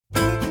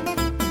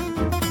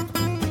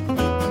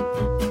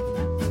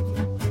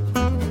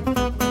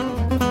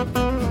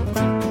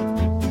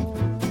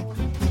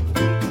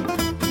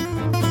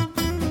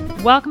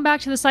Welcome back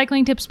to the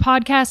Cycling Tips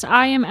Podcast.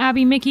 I am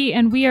Abby Mickey,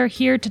 and we are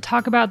here to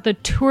talk about the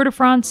Tour de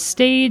France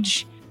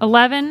Stage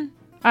 11.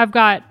 I've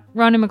got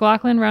Ronan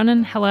McLaughlin.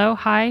 Ronan, hello.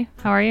 Hi.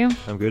 How are you?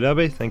 I'm good,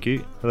 Abby. Thank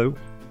you. Hello.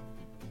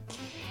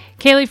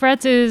 Kaylee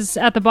Fretz is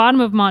at the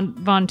bottom of Mont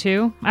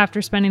Ventoux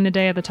after spending the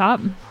day at the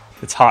top.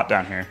 It's hot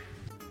down here.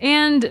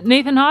 And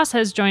Nathan Haas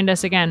has joined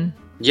us again.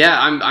 Yeah,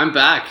 I'm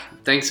back.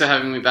 Thanks for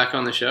having me back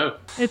on the show.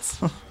 It's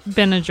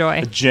been a joy.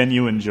 A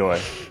genuine joy.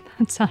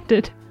 That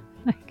sounded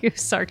like it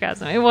was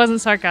sarcasm. It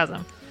wasn't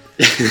sarcasm.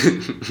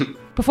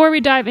 Before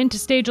we dive into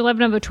stage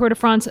 11 of the Tour de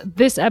France,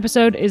 this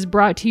episode is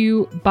brought to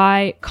you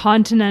by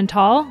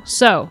Continental.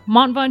 So,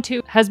 Mont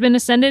Ventoux has been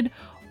ascended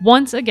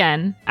once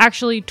again,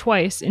 actually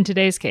twice in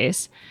today's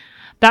case.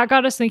 That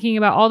got us thinking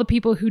about all the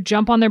people who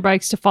jump on their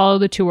bikes to follow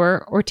the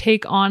tour or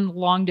take on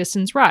long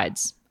distance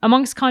rides.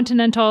 Amongst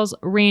Continental's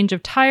range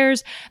of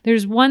tires,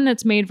 there's one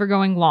that's made for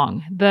going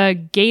long,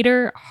 the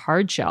Gator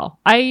Hardshell.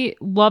 I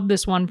love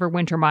this one for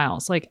winter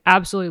miles, like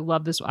absolutely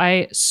love this.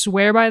 I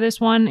swear by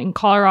this one in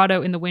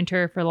Colorado in the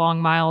winter for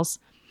long miles.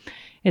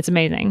 It's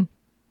amazing.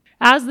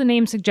 As the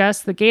name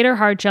suggests, the Gator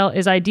Hardshell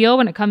is ideal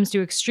when it comes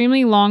to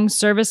extremely long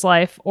service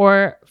life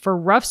or for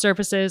rough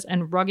surfaces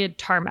and rugged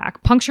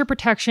tarmac. Puncture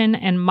protection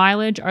and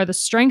mileage are the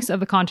strengths of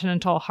the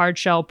Continental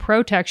Hardshell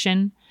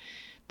Protection.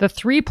 The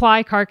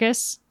 3-ply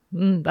carcass,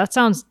 that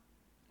sounds,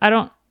 I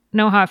don't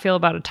know how I feel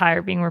about a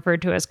tire being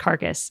referred to as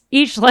carcass.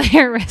 Each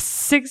layer with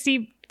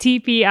 60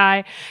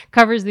 TPI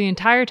covers the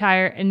entire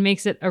tire and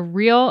makes it a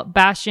real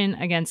bastion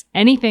against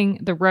anything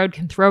the road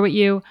can throw at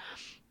you.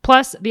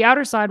 Plus, the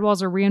outer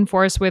sidewalls are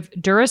reinforced with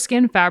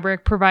Duraskin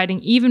fabric,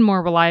 providing even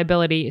more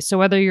reliability. So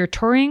whether you're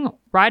touring,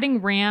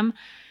 riding Ram,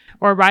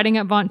 or riding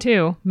at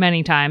Ventoux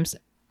many times,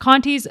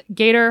 Conti's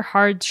Gator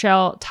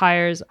Hardshell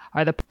tires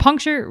are the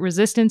puncture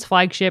resistance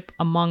flagship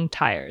among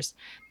tires.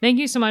 Thank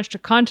you so much to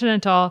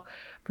Continental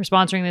for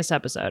sponsoring this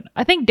episode.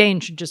 I think Dane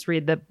should just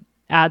read the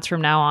ads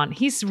from now on.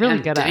 He's really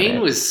good at it.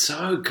 Dane was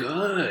so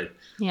good.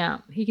 Yeah,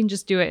 he can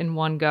just do it in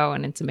one go,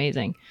 and it's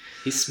amazing.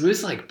 He's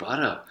smooth like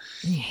butter.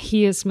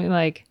 He is smooth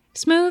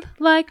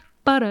like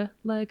butter,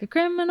 like a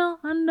criminal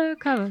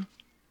undercover.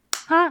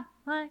 Hot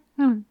like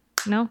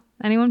no?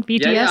 Anyone?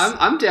 BTS? Yeah,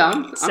 I'm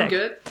down. Sick. I'm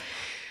good.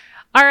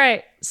 All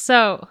right,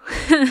 so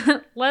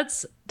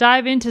let's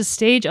dive into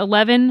stage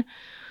 11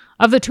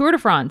 of the Tour de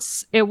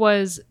France. It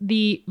was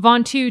the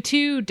Ventoux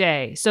 2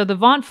 day, so the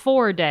Vent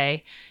 4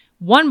 day,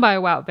 won by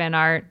Wout van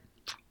Aert.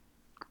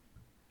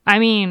 I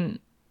mean,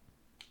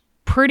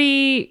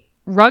 pretty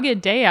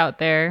rugged day out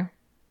there.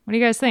 What do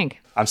you guys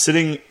think? I'm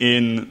sitting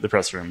in the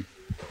press room,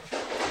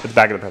 at the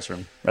back of the press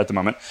room at the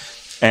moment,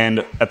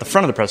 and at the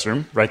front of the press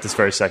room, right this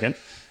very second,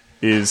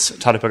 is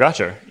Tadej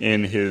Pogačar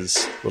in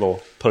his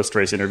little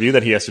post-race interview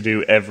that he has to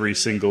do every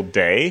single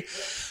day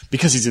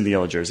because he's in the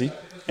yellow jersey.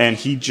 And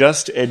he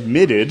just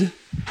admitted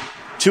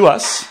to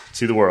us,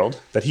 to the world,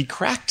 that he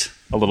cracked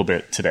a little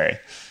bit today.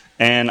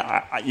 And,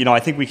 I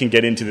think we can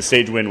get into the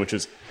stage win, which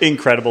was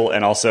incredible.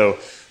 And also,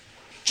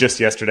 just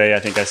yesterday, I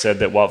think I said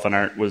that Wout van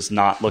Aert was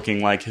not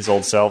looking like his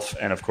old self.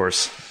 And, of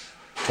course,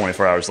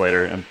 24 hours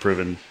later, I'm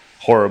proven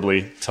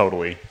horribly,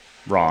 totally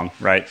wrong,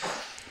 right?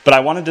 But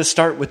I wanted to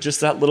start with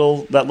just that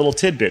little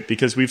tidbit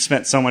because we've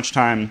spent so much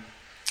time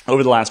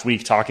over the last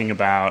week talking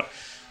about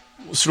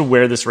sort of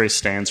where this race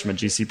stands from a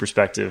GC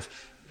perspective.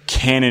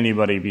 Can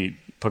anybody beat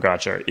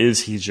Pogačar?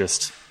 Is he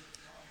just...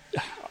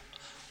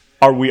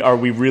 Are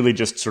we really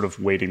just sort of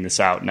waiting this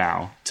out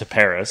now to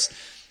Paris?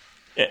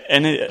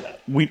 And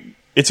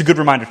it's a good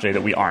reminder today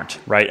that we aren't,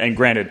 right? And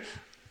granted,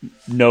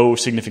 no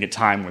significant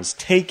time was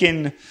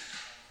taken.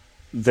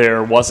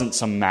 There wasn't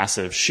some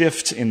massive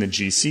shift in the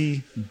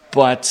GC,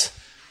 but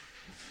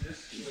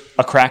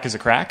a crack is a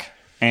crack.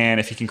 And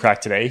if he can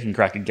crack today, he can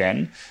crack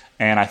again.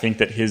 And I think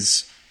that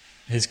his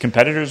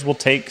competitors will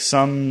take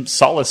some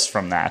solace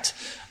from that.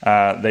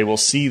 They will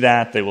see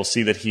that. They will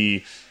see that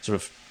he sort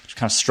of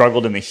kind of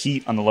struggled in the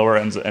heat on the lower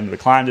end of the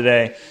climb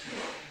today.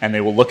 And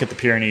they will look at the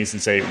Pyrenees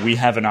and say, we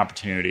have an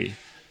opportunity.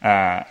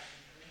 I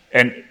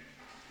think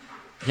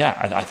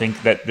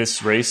that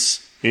this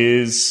race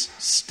is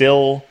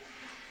still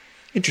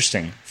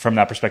interesting from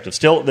that perspective.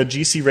 Still, the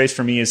GC race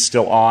for me is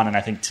still on, and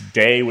I think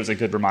today was a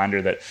good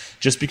reminder that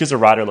just because a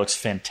rider looks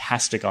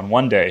fantastic on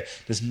one day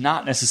does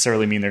not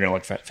necessarily mean they're going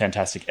to look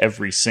fantastic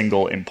every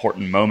single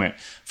important moment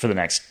for the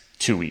next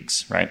 2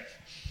 weeks, right?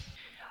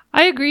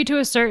 I agree to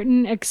a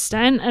certain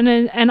extent,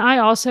 and I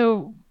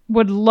also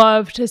would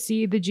love to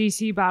see the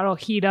GC battle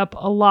heat up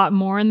a lot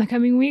more in the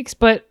coming weeks,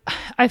 but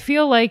I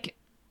feel like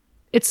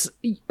it's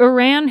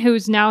Uran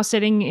who's now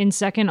sitting in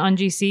second on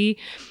GC.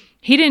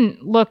 He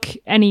didn't look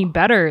any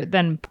better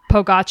than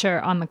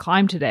Pogačar on the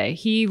climb today.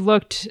 He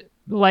looked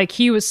like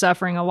he was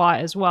suffering a lot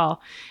as well.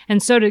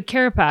 And so did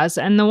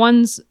Carapaz. And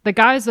the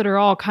guys that are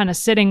all kind of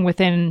sitting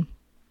within,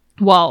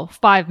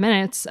 5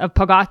 minutes of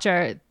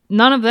Pogačar,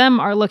 none of them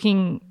are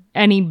looking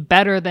any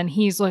better than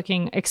he's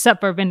looking, except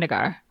for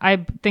Vingegaard.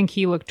 I think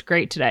he looked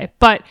great today,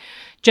 but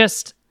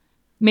just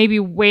maybe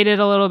waited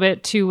a little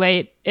bit too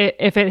late.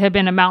 If it had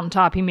been a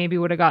mountaintop, he maybe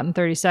would have gotten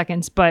 30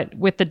 seconds, but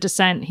with the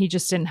descent, he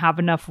just didn't have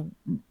enough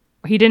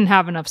he didn't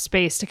have enough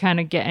space to kind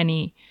of get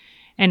any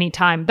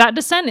time. That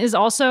descent is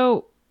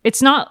also,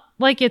 it's not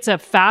like it's a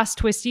fast,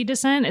 twisty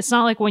descent. It's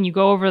not like when you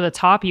go over the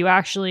top, you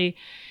actually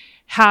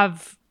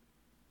have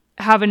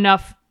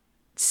enough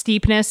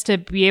steepness to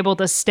be able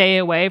to stay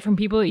away from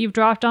people that you've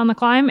dropped on the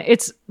climb.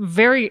 It's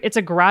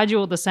a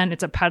gradual descent.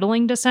 It's a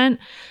pedaling descent.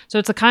 So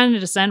it's a kind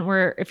of descent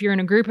where if you're in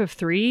a group of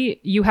 3,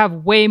 you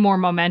have way more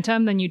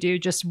momentum than you do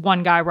just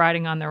one guy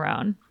riding on their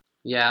own.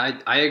 Yeah,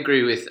 I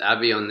agree with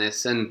Abby on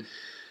this. And,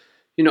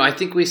 I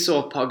think we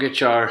saw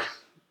Pogačar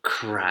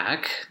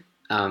crack,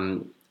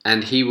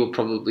 and he will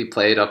probably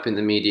play it up in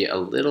the media a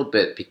little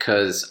bit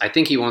because I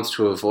think he wants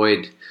to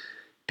avoid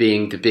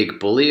being the big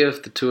bully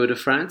of the Tour de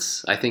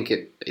France. I think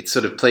it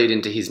sort of played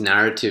into his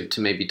narrative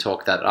to maybe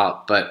talk that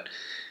up. But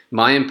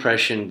my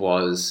impression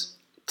was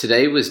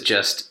today was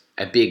just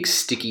a big,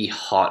 sticky,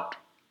 hot,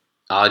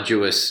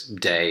 arduous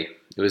day.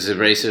 It was a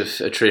race of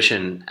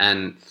attrition.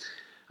 And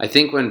I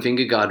think when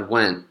Vingegaard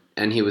went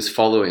and he was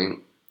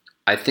following,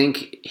 I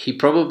think he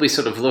probably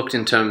sort of looked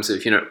in terms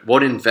of,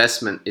 what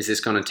investment is this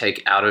going to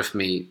take out of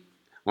me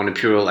on a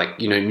pure,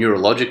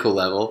 neurological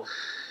level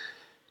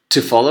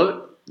to follow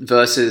it?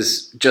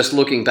 Versus just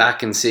looking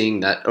back and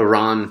seeing that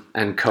Uran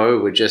and co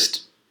were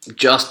just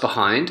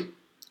behind.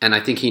 And I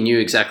think he knew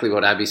exactly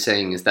what Abby's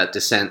saying is that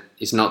descent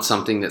is not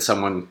something that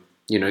someone,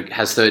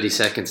 has 30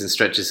 seconds and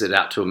stretches it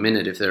out to a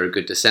minute if they're a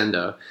good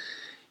descender.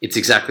 It's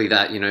exactly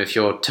that. If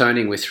you're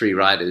turning with 3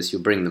 riders,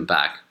 you'll bring them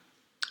back.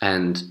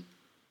 And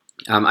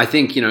I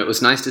think, it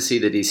was nice to see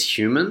that he's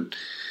human.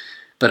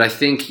 But I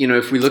think,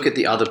 if we look at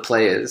the other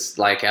players,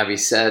 like Abby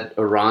said,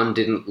 Uran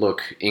didn't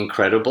look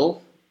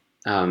incredible.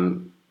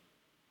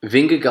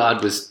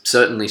 Vingegaard was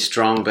certainly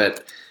strong,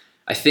 but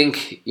I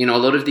think, a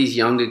lot of these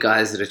younger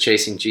guys that are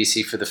chasing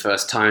GC for the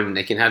first time,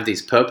 they can have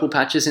these purple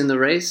patches in the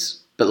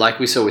race. But like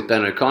we saw with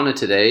Ben O'Connor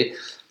today,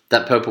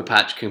 that purple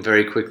patch can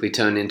very quickly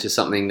turn into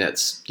something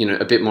that's,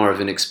 a bit more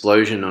of an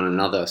explosion on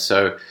another.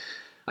 So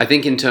I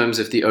think in terms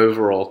of the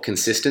overall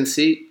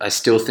consistency, I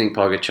still think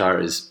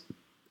Pogačar is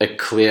a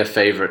clear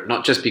favorite,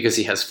 not just because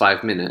he has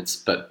 5 minutes,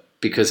 but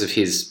because of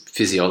his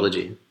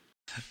physiology.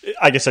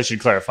 I guess I should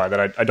clarify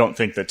that I don't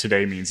think that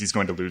today means he's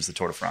going to lose the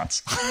Tour de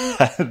France.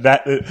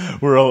 That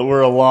we're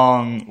a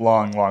long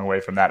way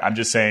from that. I'm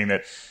just saying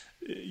that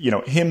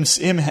him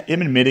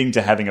admitting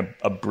to having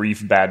a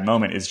brief bad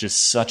moment is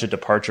just such a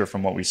departure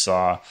from what we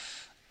saw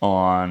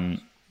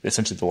on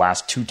essentially the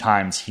last 2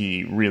 times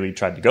he really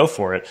tried to go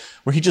for it,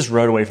 where he just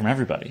rode away from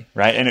everybody,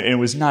 right? And it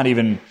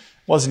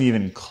wasn't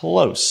even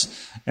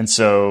close. And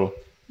so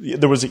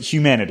there was a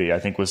humanity, I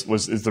think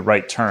is the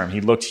right term.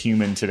 He looked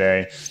human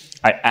today.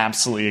 I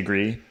absolutely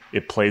agree.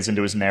 It plays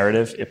into his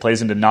narrative. It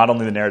plays into not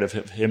only the narrative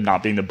of him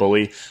not being the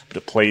bully, but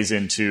it plays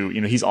into,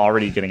 he's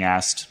already getting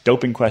asked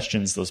doping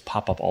questions. Those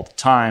pop up all the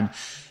time.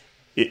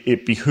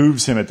 It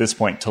behooves him at this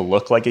point to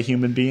look like a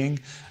human being.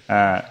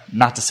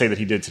 Not to say that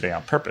he did today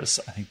on purpose.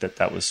 I think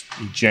that was,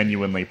 he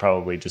genuinely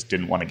probably just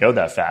didn't want to go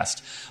that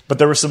fast. But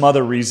there were some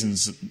other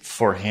reasons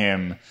for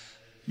him,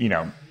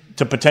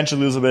 to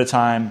potentially lose a bit of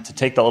time, to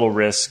take that little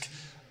risk,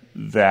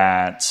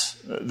 that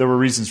there were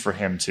reasons for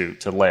him to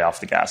lay off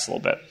the gas a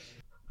little bit.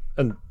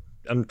 And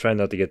I'm trying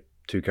not to get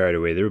too carried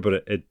away there,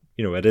 but it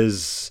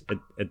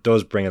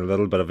does bring a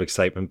little bit of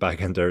excitement back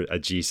into a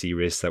GC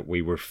race that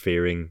we were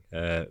fearing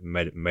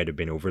might have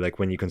been over. Like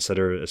when you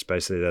consider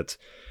especially that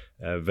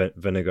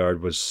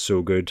Vingegaard was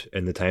so good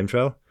in the time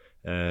trial,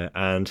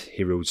 and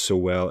he rode so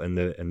well in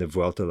the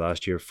Vuelta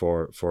last year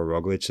for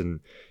Roglic, and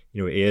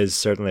he is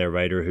certainly a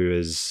rider who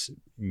is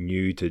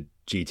new to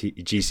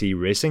GC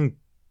racing.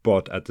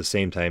 But at the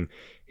same time,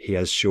 he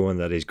has shown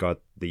that he's got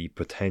the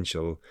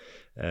potential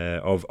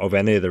of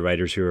any of the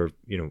riders who are,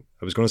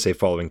 I was going to say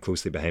following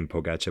closely behind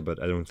Pogačar,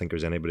 but I don't think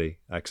there's anybody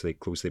actually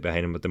closely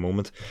behind him at the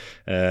moment.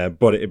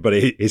 But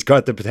he's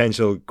got the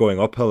potential going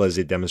uphill as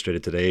he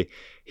demonstrated today.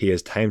 He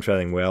is time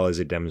trialing well as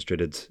he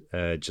demonstrated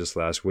just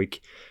last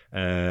week.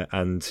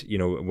 And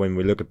when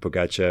we look at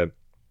Pogačar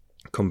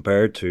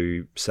compared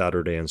to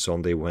Saturday and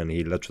Sunday when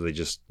he literally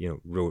just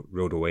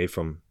rode away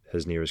from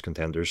his nearest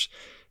contenders,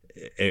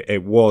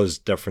 it was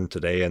different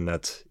today in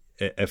that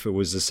if it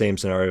was the same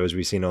scenario as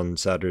we seen on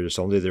Saturday or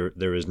Sunday,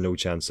 there is no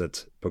chance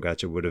that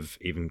Pogačar would have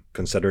even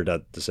considered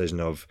that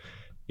decision of,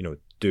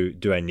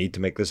 do I need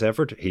to make this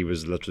effort? He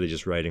was literally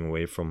just riding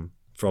away from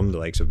the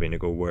likes of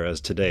Vingegaard,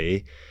 whereas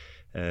today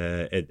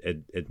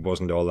it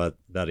wasn't all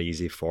that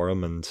easy for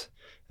him. And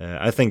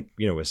I think,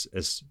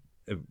 it's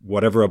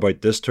whatever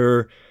about this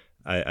tour,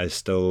 I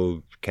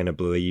still kind of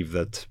believe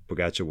that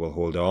Pogačar will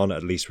hold on.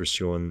 At least we're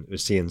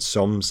seeing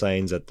some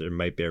signs that there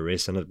might be a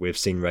race in it. We've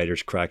seen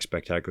riders crack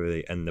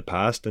spectacularly in the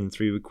past in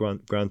 3-week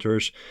Grand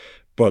Tours.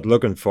 But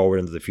looking forward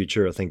into the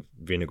future, I think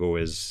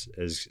Vingegaard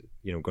is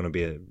going to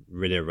be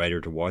really a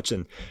rider to watch.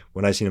 And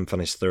when I seen him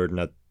finish third in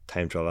that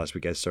time trial last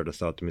week, I sort of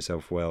thought to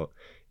myself, well,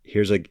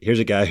 here's a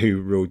guy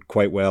who rode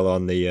quite well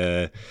on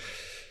the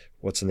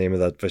what's the name of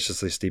that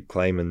viciously steep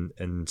climb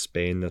in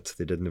Spain that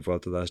they did in the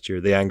Vuelta last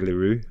year? The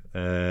Angliru.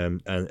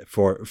 And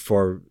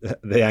for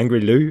the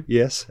Angry Lou,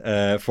 yes,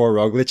 for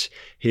Roglic,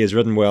 he has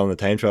ridden well in the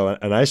time trial.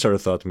 And I sort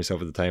of thought to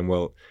myself at the time,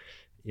 well,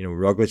 you know,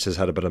 Roglic has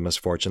had a bit of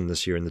misfortune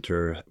this year in the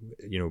Tour,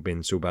 you know,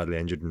 being so badly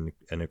injured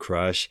in a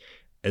crash.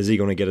 Is he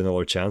going to get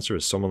another chance, or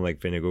is someone like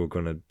Vingegaard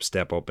going to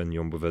step up in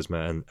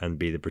Jumbo-Visma and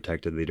be the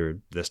protected leader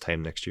this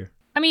time next year?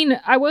 I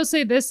mean, I will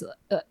say this,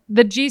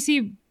 the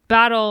GC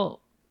battle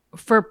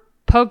for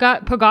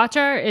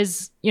Pogačar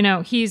is, you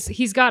know,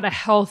 he's got a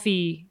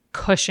healthy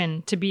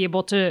cushion to be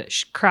able to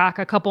crack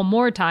a couple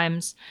more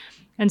times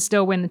and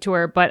still win the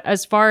Tour. But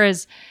as far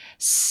as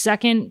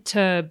 2nd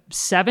to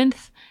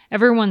 7th,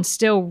 everyone's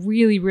still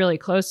really, really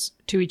close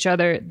to each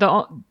other.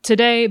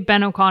 Today,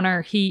 Ben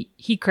O'Connor,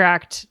 he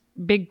cracked,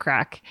 big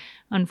crack,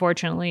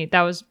 unfortunately.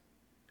 That was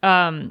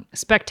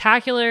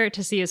spectacular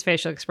to see his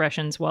facial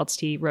expressions whilst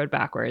he rode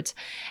backwards.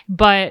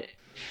 But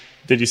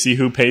did you see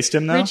who paced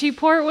him, though? Richie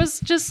Porte was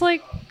just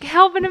like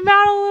helping him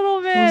out a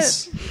little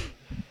bit.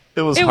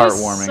 It was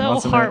heartwarming, so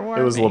wasn't heartwarming.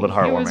 It was a little bit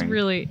heartwarming. It was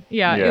really,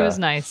 it was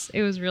nice.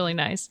 It was really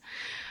nice.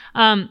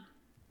 But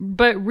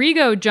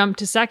Rigo jumped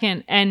to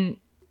 2nd, and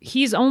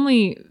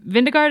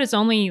Vingegaard is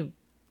only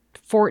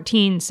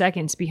 14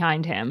 seconds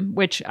behind him,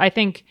 which I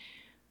think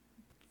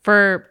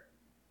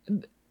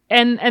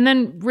and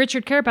then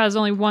Richard Carapaz is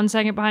only 1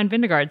 second behind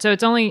Vingegaard. So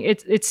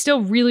it's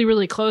still really,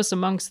 really close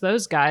amongst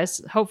those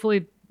guys.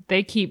 Hopefully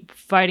they keep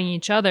fighting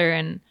each other.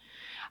 And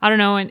I don't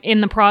know,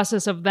 in the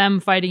process of them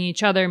fighting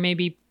each other,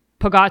 maybe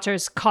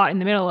Pogačar's caught in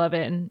the middle of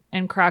it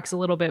and cracks a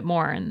little bit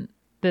more. And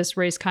this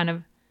race kind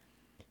of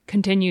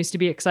continues to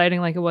be exciting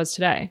like it was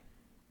today.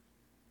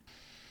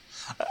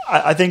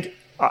 I think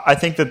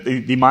that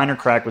the minor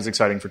crack was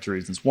exciting for 2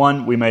 reasons.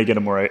 One, we may get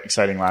a more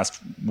exciting last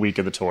week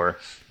of the Tour.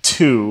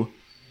 2,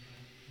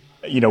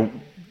 you know,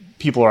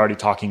 people are already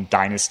talking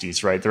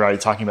dynasties, right? They're already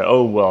talking about,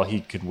 oh, well,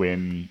 he could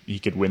win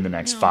the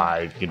next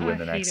 5, he could win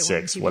the next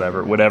 6,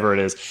 whatever it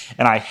is.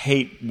 And I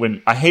hate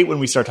when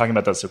we start talking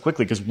about that so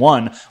quickly, because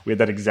 1, we had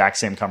that exact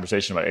same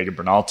conversation about Egan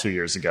Bernal 2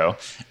 years ago,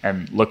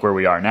 and look where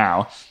we are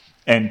now.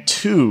 And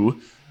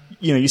 2,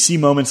 you know, you see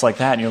moments like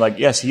that and you're like,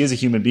 yes, he is a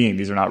human being.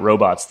 These are not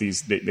robots.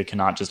 They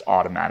cannot just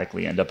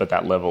automatically end up at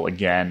that level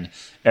again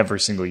every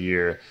single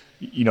year.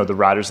 You know, the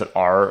riders that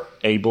are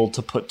able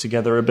to put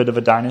together a bit of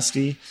a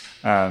dynasty,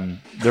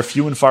 they're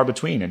few and far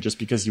between. And just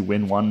because you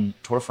win one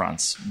Tour de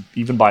France,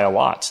 even by a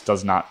lot,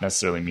 does not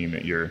necessarily mean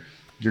that you're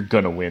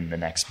going to win the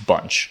next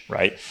bunch,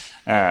 right?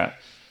 So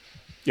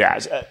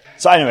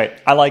anyway,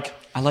 I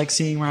like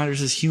seeing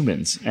riders as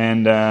humans.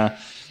 And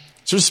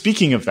sort of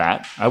speaking of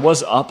that, I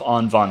was up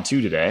on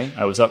Ventoux today.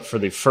 I was up for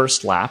the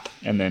first lap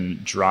and then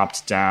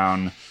dropped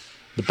down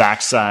the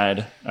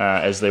backside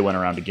as they went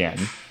around again.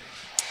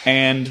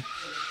 And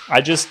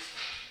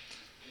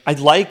I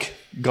like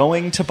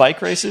going to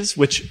bike races,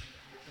 which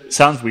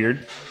sounds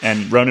weird,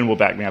 and Ronan will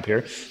back me up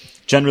here.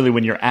 Generally,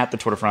 when you're at the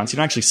Tour de France, you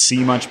don't actually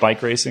see much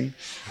bike racing.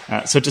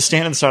 So to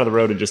stand on the side of the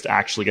road and just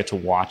actually get to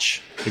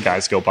watch the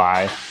guys go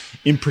by,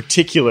 in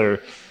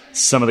particular,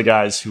 some of the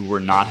guys who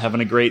were not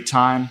having a great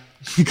time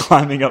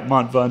climbing up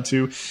Mont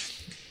Ventoux,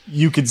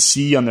 you could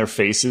see on their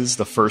faces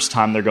the first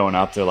time they're going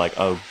up, they're like,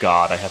 oh,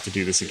 God, I have to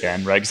do this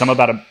again, right? Because I'm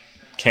about 1.5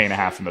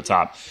 K from the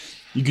top.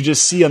 You could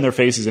just see on their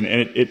faces, and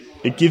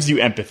it gives you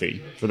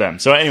empathy for them.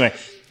 So anyway,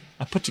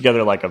 I put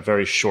together like a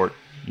very short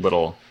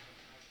little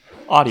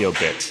audio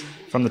bit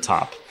from the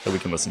top that we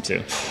can listen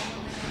to.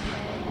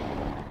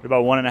 We're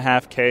about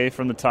 1.5 K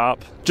from the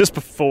top, just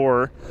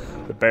before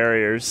the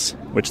barriers,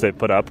 which they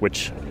put up,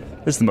 which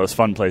is the most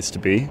fun place to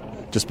be,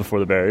 just before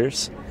the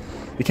barriers.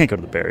 You can't go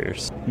to the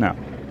barriers. No.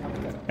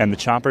 And the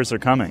choppers are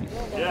coming.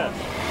 Yeah.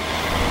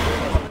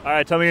 All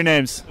right, tell me your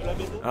names.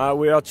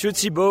 We are 2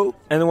 Thibaut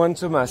and 1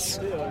 Thomas.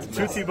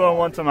 2 Thibaut and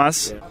 1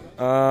 Thomas.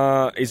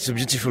 It's a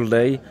beautiful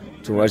day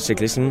to watch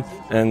cyclism,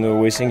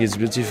 and we think it's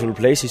beautiful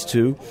places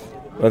too.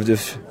 We have the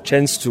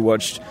chance to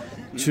watch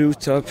 2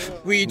 top.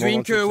 We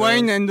drink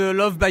wine and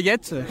love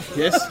baguette.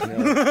 Yes.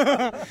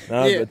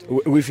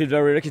 But we feel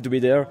very lucky to be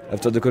there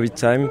after the COVID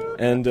time,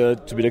 and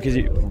to be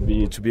lucky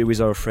to be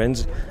with our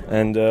friends.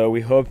 And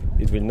we hope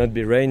it will not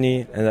be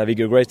rainy and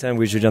having a great time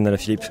with Julien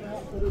Alaphilippe.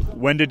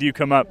 When did you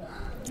come up?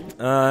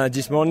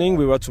 This morning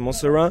we were to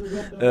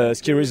Montserrat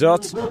ski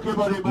resort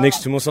next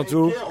to Mont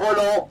Ventoux,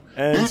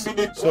 and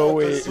so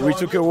we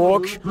took a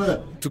walk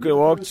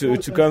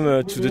to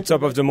come to the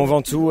top of the Mont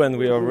Ventoux, and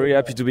we are very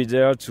happy to be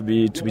there, to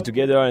be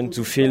together and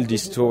to feel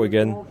this tour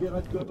again.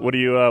 What do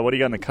you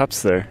got in the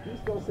cups there?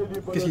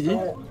 Qu'est-ce qu'il dit?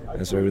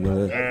 Sorry,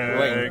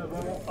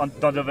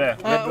 Dans le verre.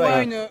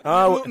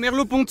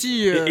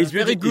 Merlot-Ponty. It's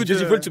very good. It's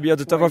beautiful to be at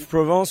the top of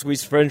Provence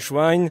with French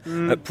wine,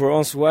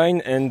 Provence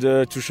wine, and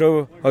to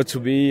show how to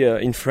be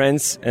in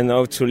France and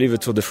how to live a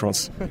Tour de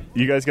France.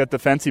 You guys got the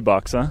fancy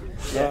box, huh?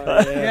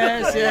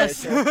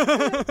 Yes.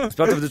 It's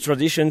part of the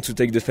tradition to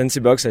take the fancy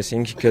box, I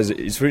think, because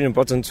it's really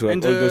important to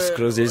have all those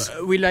clothes.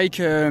 We like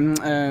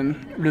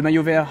le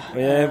maillot vert.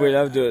 Yeah, we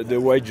love the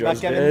white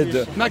jersey.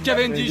 Mark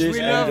Cavendish,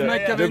 we love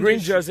Mark Cavendish. The green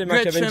jersey,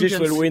 Mark Cavendish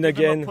will win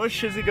again.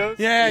 Push as he goes.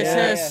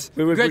 Yes.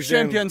 We will Great push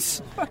them.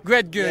 champions.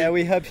 Great good. Yeah,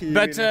 we happy.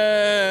 But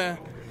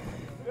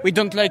we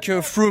don't like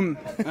Froome.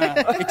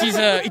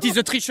 It is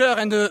a tricher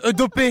and a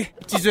dopé.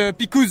 It is a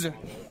picouse.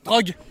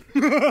 Drug.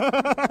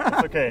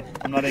 It's okay.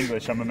 I'm not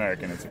English. I'm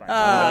American. It's fine.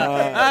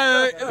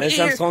 Lance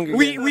Armstrong.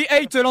 We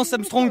hate Lance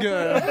Armstrong.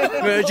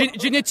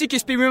 Genetic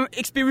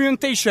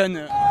experimentation.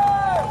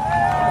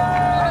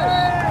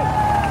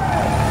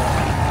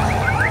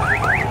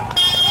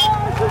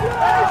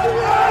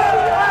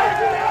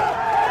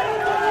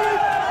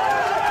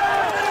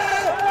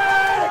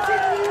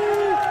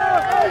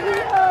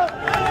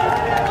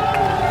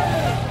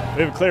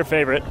 We have a clear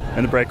favorite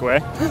in the breakaway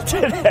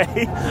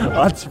today,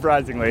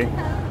 unsurprisingly.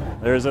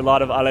 There's a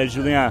lot of Alain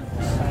Julien.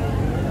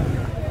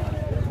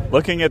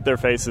 Looking at their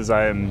faces,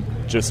 I am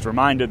just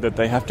reminded that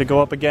they have to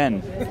go up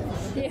again.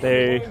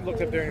 They look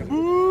up there.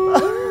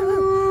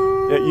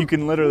 Yeah, you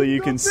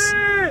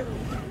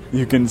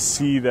can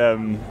see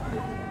them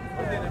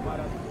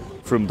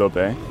from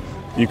Dopé.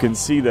 You can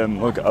see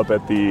them look up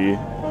at the.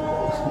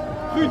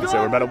 So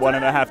we're about a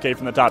 1.5K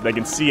from the top. They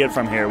can see it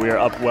from here. We are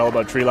up well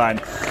above tree line.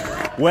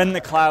 When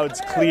the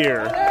clouds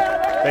clear,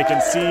 they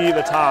can see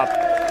the top.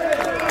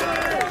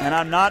 And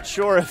I'm not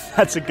sure if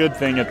that's a good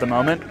thing at the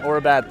moment or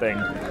a bad thing.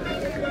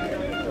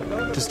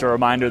 Just a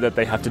reminder that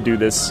they have to do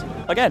this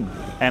again.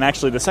 And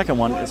actually the second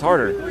one is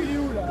harder.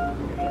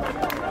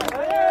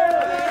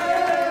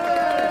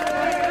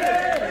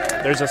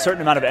 There's a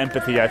certain amount of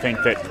empathy, I think,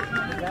 that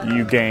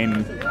you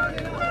gain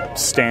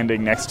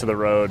standing next to the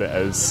road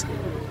as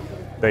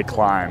they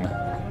climb.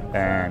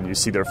 And you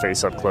see their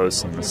face up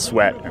close and the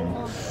sweat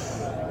and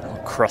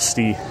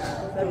crusty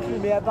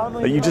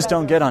that you just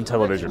don't get on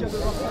television.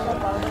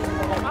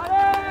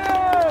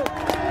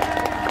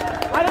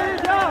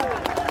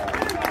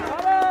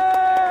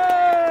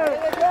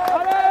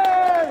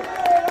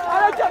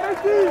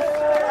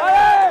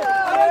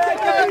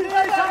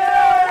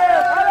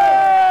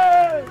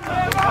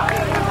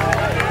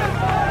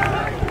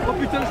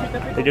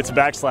 He gets a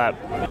back slap.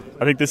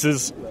 I think this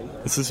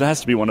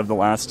has to be one of the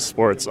last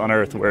sports on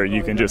earth where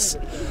you can just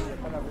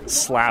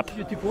slap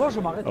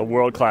a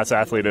world-class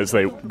athlete as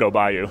they go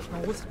by you,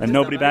 and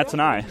nobody bats an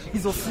eye.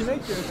 In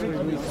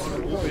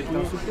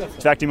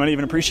fact, you might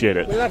even appreciate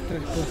it.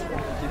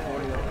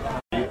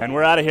 And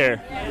we're out of here.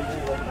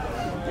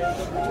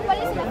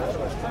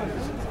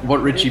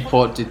 What Richie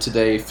Porte did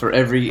today for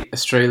every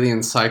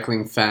Australian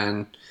cycling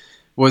fan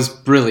was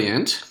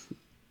brilliant,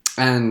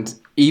 and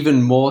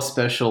even more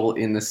special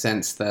in the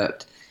sense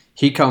that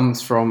he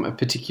comes from a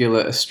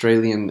particular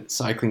Australian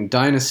cycling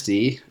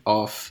dynasty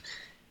of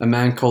a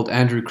man called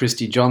Andrew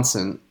Christie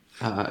Johnson,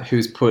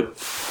 who's put,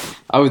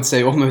 I would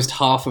say, almost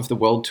half of the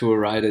World Tour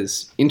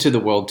riders into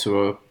the World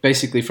Tour,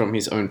 basically from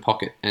his own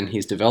pocket and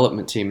his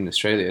development team in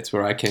Australia. It's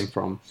where I came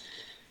from.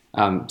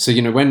 So,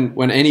 you know,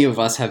 when any of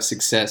us have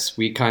success,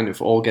 we kind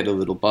of all get a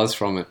little buzz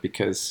from it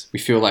because we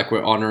feel like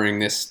we're honoring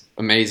this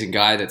amazing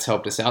guy that's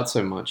helped us out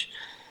so much.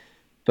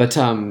 But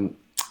I'm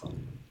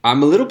a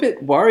little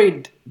bit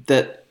worried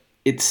that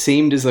it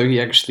seemed as though he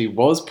actually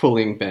was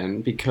pulling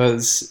Ben,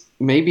 because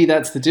maybe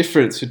that's the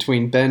difference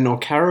between Ben or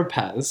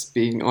Carapaz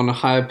being on a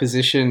higher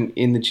position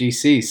in the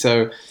GC.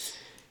 So,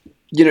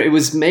 you know, it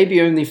was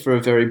maybe only for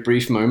a very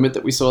brief moment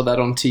that we saw that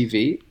on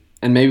TV,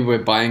 and maybe we're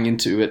buying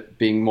into it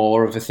being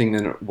more of a thing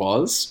than it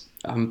was.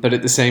 But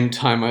at the same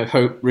time, I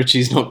hope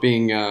Richie's not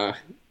being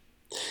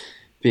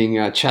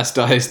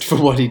chastised for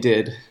what he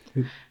did.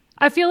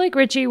 I feel like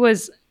Richie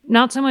was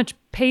not so much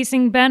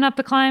pacing Ben up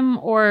the climb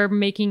or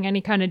making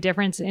any kind of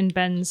difference in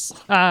Ben's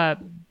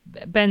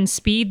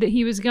speed that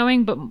he was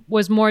going, but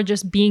was more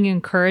just being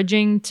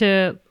encouraging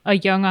to a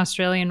young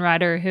Australian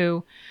rider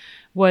who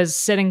was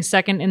sitting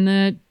second in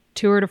the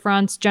Tour de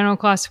France general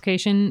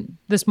classification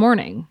this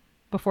morning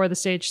before the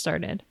stage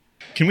started.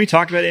 Can we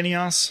talk about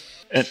Ineos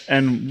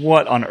and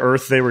what on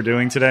earth they were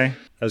doing today?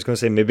 I was going to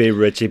say maybe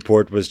Richie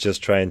Porte was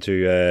just trying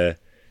to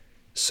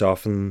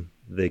soften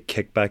the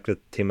kickback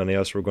that Team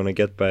Ineos were going to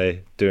get by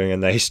doing a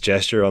nice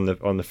gesture on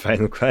the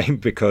final climb,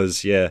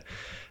 because I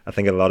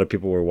think a lot of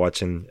people were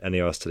watching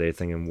Ineos today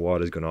thinking,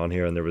 what is going on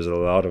here? And there was a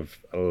lot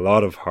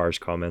of harsh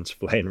comments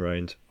flying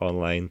around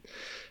online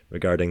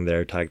regarding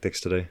their tactics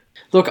today.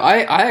 Look,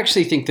 I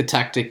actually think the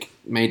tactic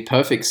made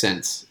perfect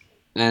sense.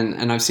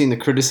 And I've seen the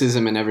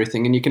criticism and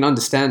everything, and you can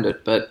understand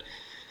it. But,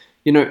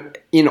 you know,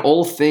 in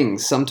all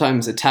things,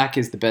 sometimes attack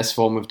is the best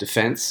form of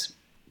defense.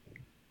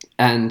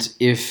 And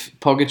if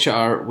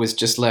Pogačar was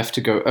just left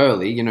to go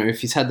early, you know,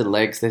 if he's had the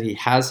legs that he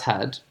has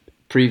had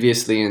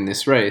previously in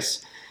this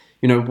race,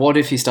 you know, what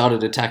if he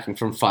started attacking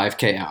from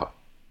 5K out?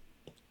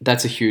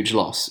 That's a huge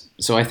loss.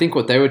 So I think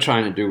what they were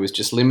trying to do was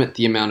just limit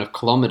the amount of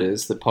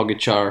kilometers that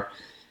Pogačar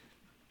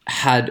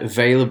had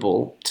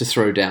available to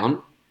throw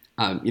down.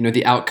 You know,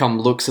 the outcome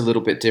looks a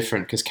little bit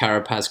different because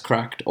Carapaz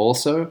cracked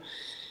also.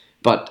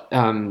 But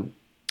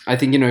I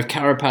think, if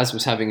Carapaz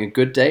was having a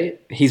good day,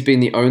 he's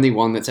been the only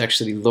one that's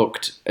actually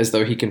looked as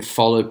though he can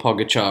follow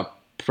Pogačar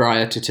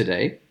prior to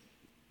today.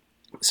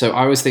 So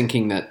I was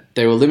thinking that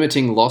they were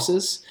limiting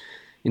losses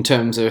in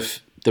terms of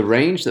the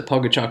range that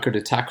Pogačar could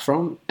attack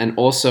from. And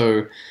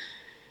also,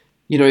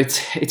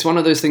 it's one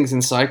of those things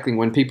in cycling,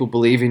 when people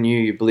believe in you,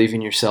 you believe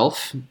in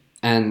yourself.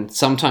 And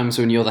sometimes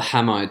when you're the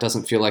hammer, it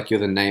doesn't feel like you're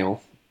the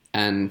nail.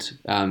 And,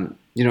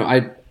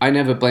 I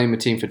never blame a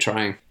team for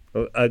trying.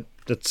 Well,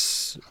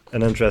 that's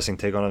an interesting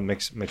take on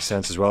it. Makes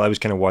sense as well. I was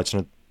kind of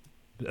watching it,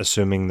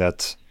 assuming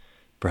that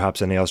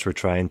perhaps Ineos were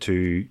trying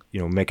to,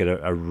 make it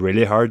a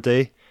really hard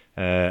day,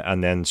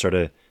 and then sort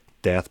of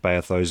death by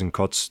 1,000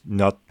 cuts.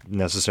 Not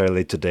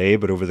necessarily today,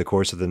 but over the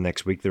course of the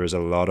next week, there is a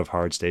lot of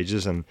hard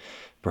stages, and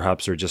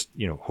perhaps they're just,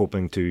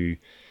 hoping to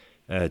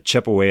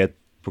chip away at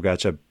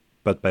Pogačar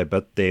bit by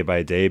bit, day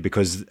by day,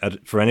 because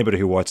for anybody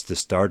who watched the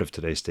start of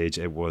today's stage,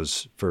 it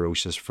was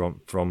ferocious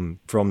from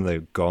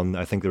the gun.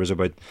 I think there was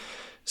about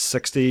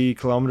 60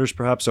 kilometers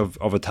perhaps of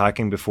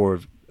attacking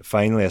before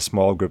finally a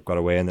small group got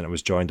away, and then it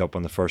was joined up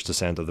on the first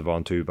descent of the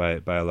Ventoux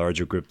by a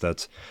larger group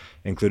that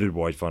included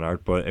Wout van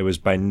Aert. But it was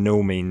by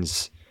no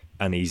means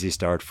an easy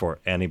start for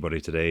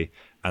anybody today,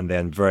 and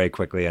then very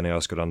quickly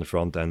Ineos got on the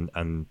front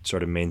and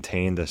sort of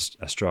maintained a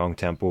strong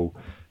tempo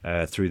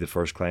through the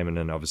first climb, and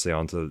then obviously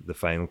onto the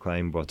final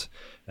climb. But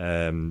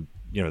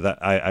that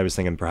I was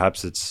thinking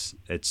perhaps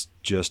it's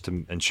just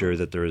to ensure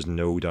that there is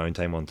no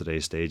downtime on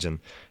today's stage, and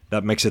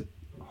that makes it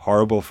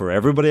horrible for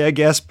everybody, I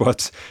guess.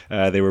 But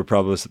they were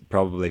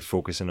probably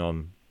focusing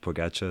on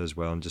Pogačar as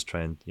well, and just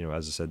trying,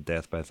 as I said,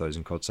 death by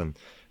 1,000 cuts. And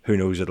who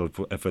knows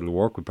if it'll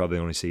work? We'll probably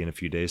only see in a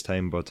few days'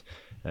 time. But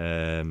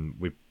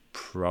we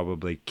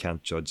probably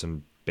can't judge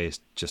them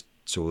based just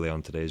solely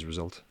on today's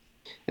result.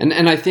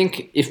 And I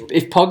think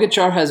if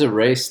Pogačar has a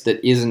race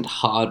that isn't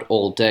hard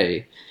all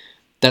day,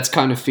 that's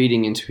kind of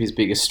feeding into his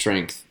biggest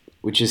strength,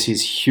 which is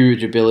his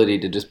huge ability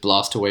to just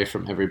blast away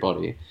from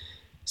everybody.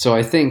 So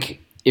I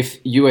think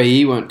if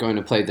UAE weren't going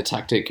to play the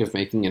tactic of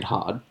making it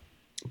hard,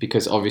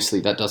 because obviously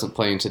that doesn't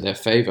play into their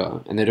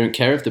favor, and they don't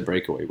care if the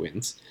breakaway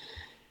wins,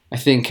 I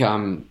think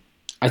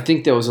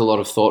there was a lot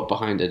of thought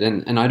behind it,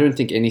 and I don't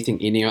think anything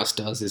Ineos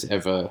does is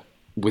ever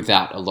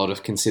without a lot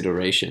of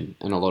consideration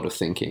and a lot of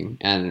thinking.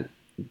 And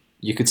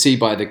you could see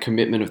by the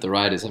commitment of the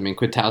riders. I mean,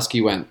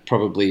 Kwiatkowski went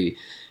probably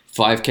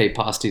 5K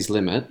past his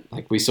limit.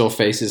 Like, we saw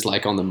faces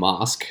like on The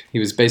Mask. He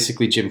was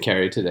basically Jim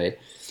Carrey today.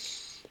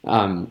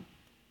 I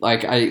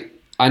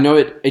know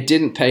it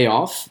didn't pay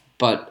off,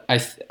 but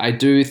I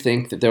do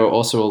think that there were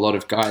also a lot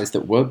of guys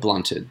that were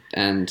blunted,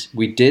 and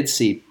we did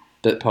see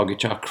that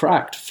Pogačar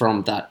cracked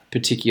from that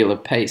particular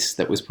pace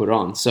that was put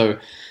on. So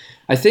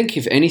I think,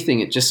 if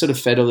anything, it just sort of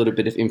fed a little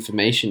bit of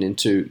information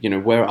into,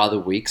 where are the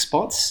weak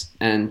spots,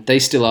 and they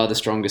still are the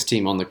strongest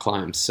team on the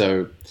climb.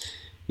 So,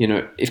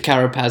 if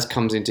Carapaz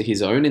comes into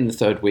his own in the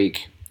third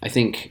week, I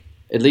think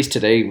at least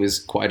today was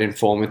quite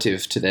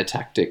informative to their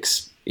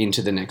tactics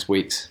into the next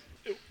weeks.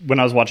 When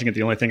I was watching it,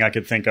 the only thing I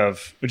could think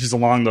of, which is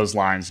along those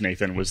lines,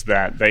 Nathan, was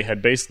that they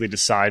had basically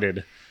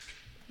decided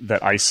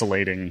that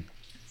isolating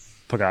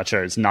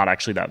Pogačar is not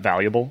actually that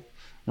valuable,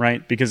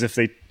 right? Because if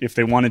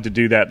they wanted to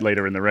do that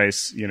later in the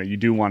race, you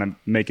do want to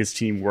make his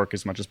team work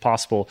as much as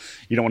possible.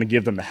 You don't want to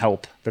give them the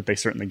help that they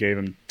certainly gave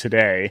him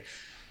today.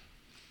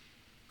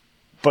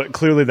 But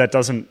clearly that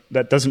doesn't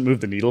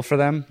move the needle for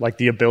them. Like,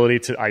 the ability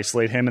to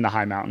isolate him in the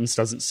high mountains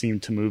doesn't seem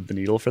to move the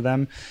needle for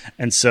them.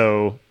 And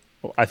so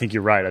I think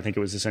you're right. I think it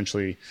was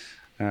essentially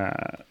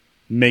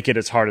make it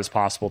as hard as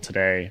possible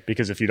today,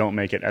 because if you don't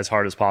make it as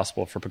hard as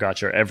possible for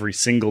Pogačar every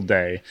single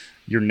day,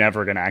 you're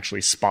never going to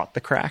actually spot the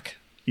crack,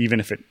 even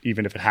if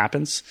it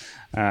happens.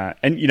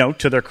 And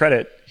to their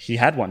credit, he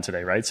had one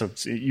today, right? So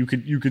you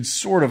could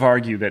sort of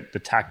argue that the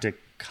tactic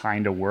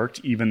kind of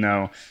worked, even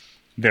though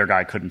their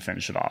guy couldn't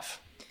finish it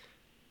off.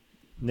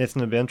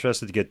 Nathan, I'd be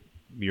interested to get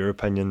your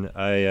opinion.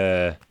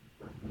 I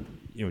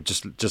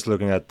just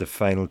looking at the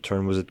final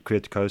turn, was it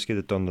Kwiatkowski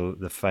that done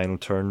the final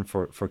turn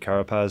for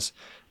Carapaz?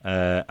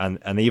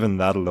 And even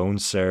that alone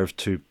served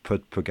to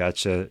put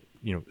Pogačar,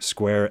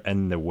 square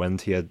in the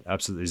wind. He had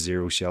absolutely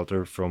zero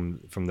shelter from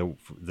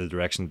the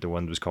direction that the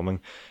wind was coming.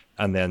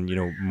 And then,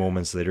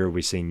 moments later,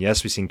 we seen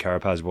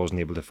Carapaz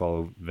wasn't able to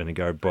follow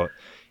Vingegaard, but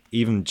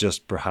even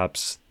just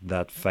perhaps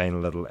that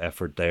final little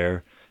effort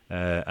there,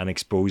 and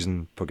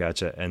exposing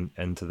Pogačar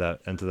into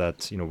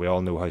that, we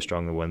all know how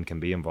strong the wind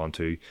can be in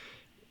Ventoux.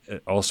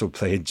 It also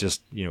played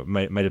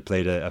might have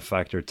played a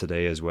factor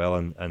today as well,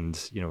 and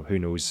who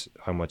knows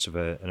how much of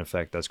an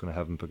effect that's going to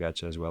have in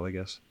Pogačar as well, I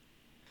guess.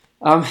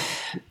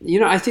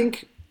 I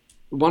think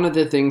one of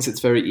the things that's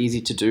very easy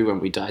to do when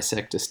we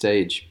dissect a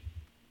stage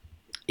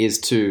is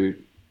to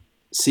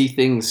see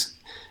things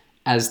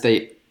as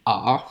they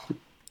are,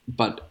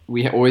 but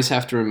we always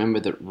have to remember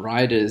that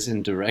riders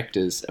and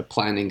directors are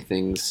planning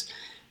things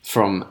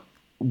from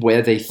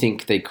where they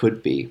think they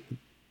could be.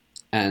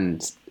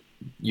 And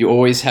you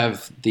always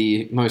have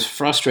the most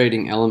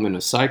frustrating element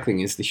of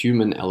cycling is the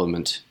human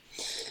element.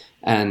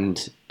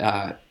 And,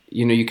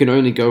 you can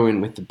only go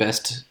in with the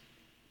best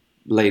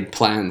laid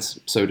plans,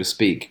 so to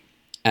speak.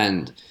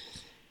 And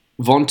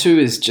Ventoux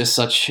is just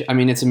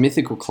it's a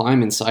mythical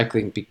climb in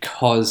cycling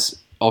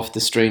because of the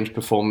strange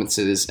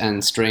performances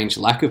and strange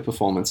lack of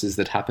performances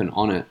that happen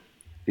on it.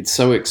 It's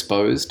so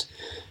exposed.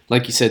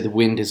 Like you said, the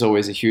wind is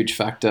always a huge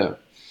factor.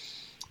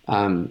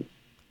 So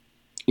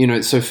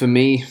for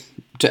me,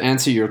 to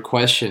answer your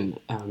question,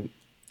 and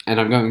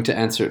I'm going to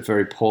answer it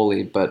very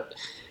poorly, but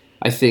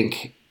I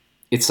think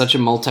it's such a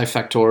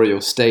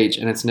multifactorial stage,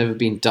 and it's never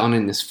been done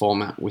in this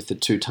format with the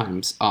 2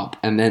 times up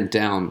and then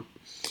down.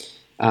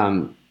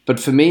 But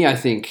for me, I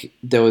think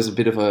there was a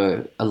bit of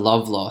a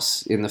love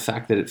loss in the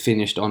fact that it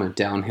finished on a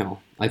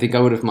downhill. I think I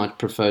would have much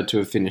preferred to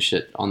have finished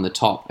it on the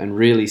top and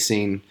really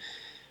seen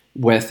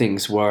where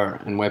things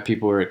were and where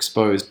people were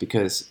exposed,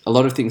 because a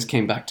lot of things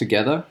came back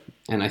together,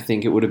 and I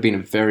think it would have been a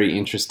very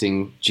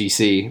interesting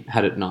GC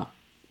had it not.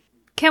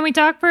 Can we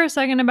talk for a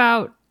second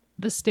about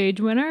the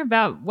stage winner,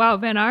 about Wout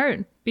van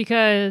Aert?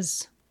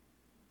 Because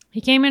he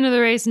came into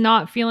the race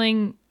not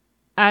feeling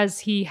as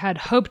he had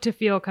hoped to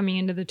feel coming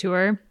into the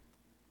Tour.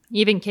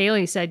 Even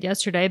Kaylee said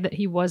yesterday that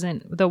he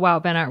wasn't the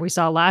Wout van Aert we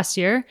saw last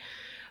year.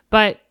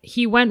 But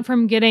he went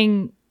from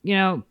getting,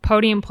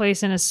 podium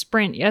place in a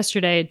sprint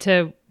yesterday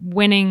to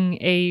winning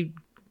a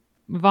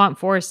Vaunt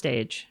 4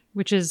 stage,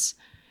 which is,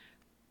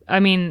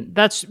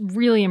 that's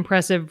really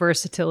impressive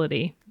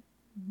versatility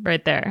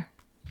right there.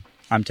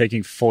 I'm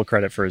taking full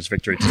credit for his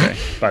victory today,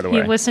 by the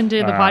way. He listened to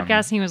the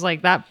podcast and he was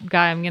like, that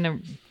guy, I'm going to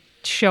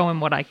show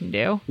him what I can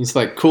do. He's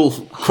like, cool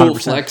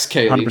flex,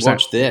 Kaylee, 100%.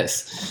 Watch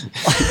this.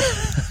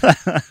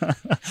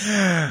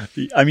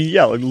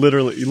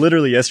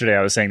 Literally yesterday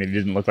I was saying that he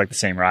didn't look like the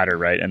same rider,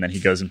 right? And then he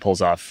goes and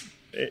pulls off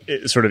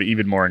sort of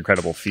even more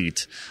incredible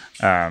feat.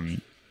 I'm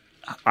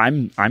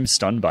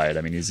stunned by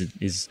it.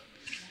 He's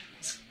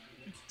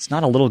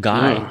not a little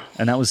guy,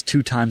 and that was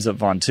 2 times up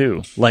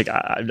Ventoux. Like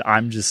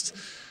I'm just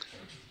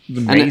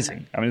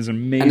amazing. It's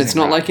amazing. And it's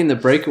not like in the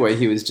breakaway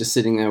he was just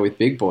sitting there with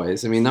big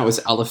boys. That was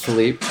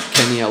Alaphilippe,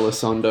 Kenny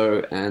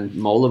Elizondo, and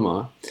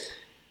Mollema.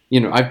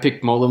 I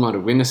picked Mollema to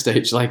win a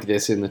stage like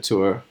this in the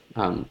Tour.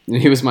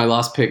 He was my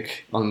last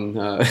pick on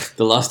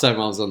the last time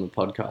I was on the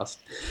podcast.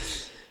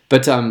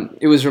 But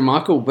it was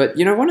remarkable. But,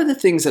 one of the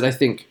things that I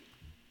think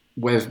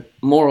we've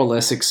more or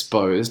less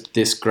exposed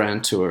this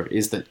Grand Tour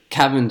is that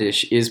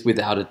Cavendish is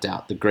without a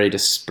doubt the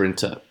greatest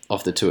sprinter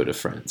of the Tour de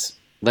France.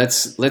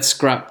 Let's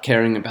scrap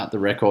caring about the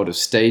record of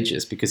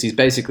stages, because he's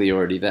basically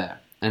already there.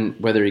 And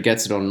whether he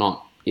gets it or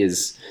not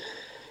is,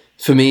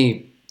 for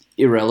me,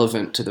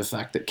 irrelevant to the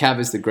fact that Cav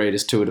is the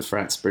greatest Tour de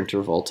France sprinter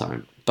of all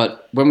time.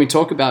 But when we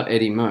talk about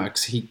Eddy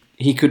Merckx,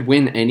 he could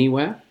win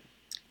anywhere.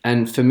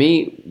 And for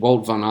me,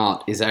 Wout van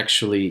Aert is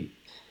actually,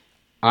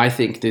 I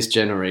think, this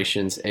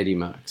generation's Eddy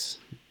Merckx.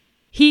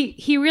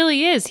 He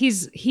really is.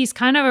 He's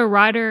kind of a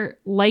rider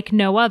like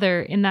no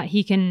other in that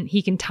he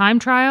can time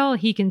trial,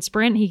 he can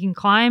sprint, he can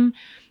climb.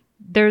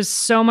 There's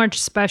so much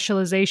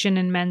specialization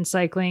in men's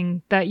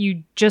cycling that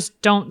you just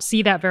don't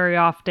see that very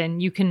often.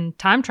 You can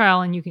time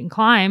trial and you can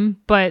climb,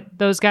 but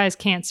those guys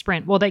can't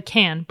sprint. Well, they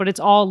can, but it's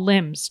all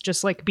limbs,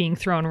 just like being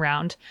thrown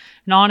around.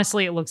 And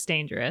honestly, it looks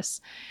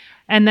dangerous.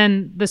 And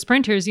then the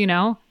sprinters, they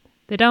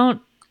don't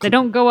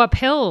go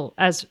uphill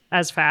as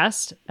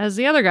fast as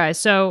the other guys.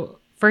 So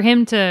for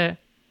him to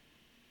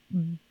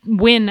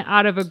win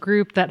out of a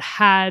group that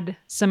had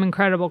some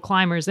incredible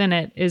climbers in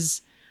it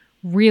is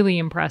really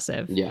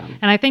impressive. Yeah.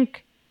 And I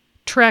think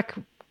Trek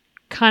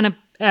kind of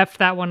effed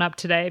that one up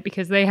today,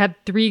 because they had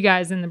 3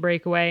 guys in the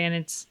breakaway, and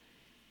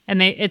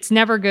it's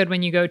never good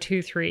when you go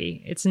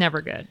 2-3. It's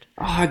never good.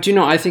 Oh, do you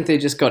know, I think they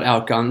just got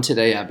outgunned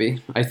today,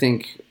 Abby. I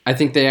think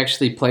they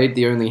actually played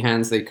the only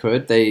hands they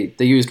could. They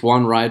used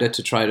one rider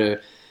to try to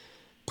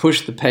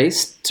push the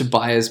pace to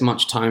buy as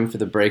much time for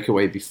the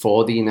breakaway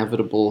before the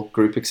inevitable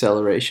group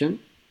acceleration.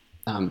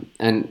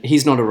 And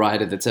he's not a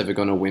rider that's ever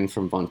going to win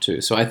from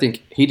Ventoux. So I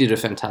think he did a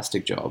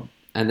fantastic job.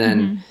 And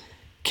then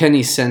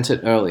Kenny sent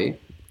it early,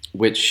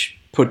 which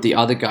put the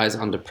other guys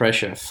under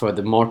pressure for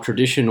the more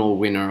traditional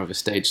winner of a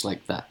stage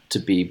like that to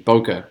be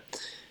Bokar.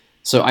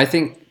 So I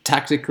think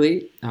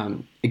tactically,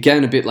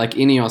 again, a bit like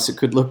Ineos, it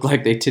could look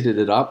like they titted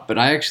it up, but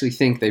I actually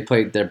think they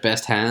played their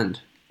best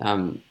hand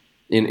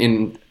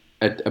in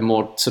a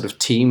more sort of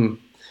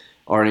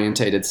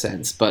team-orientated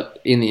sense.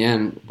 But in the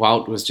end,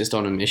 Wout was just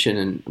on a mission,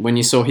 and when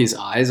you saw his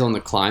eyes on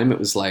the climb, it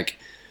was like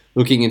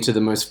looking into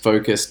the most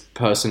focused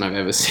person I've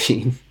ever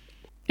seen.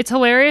 It's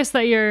hilarious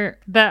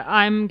that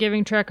I'm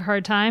giving Trek a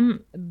hard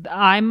time.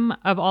 I'm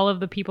of all of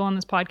the people on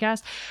this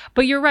podcast,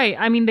 but you're right.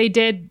 They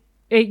did.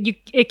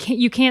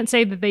 You can't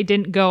say that they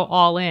didn't go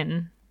all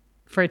in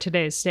for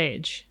today's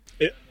stage.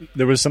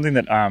 There was something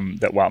that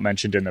Wout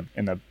mentioned in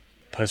the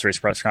post-race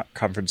press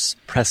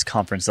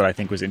conference that I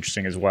think was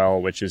interesting as well,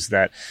 which is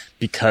that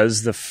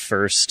because the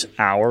first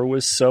hour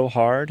was so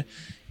hard,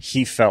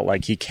 he felt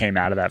like he came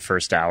out of that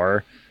first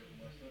hour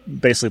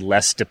basically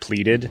less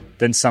depleted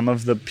than some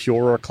of the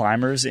purer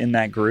climbers in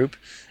that group.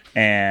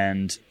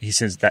 And he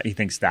says that he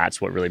thinks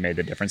that's what really made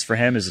the difference for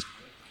him, is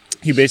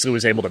he basically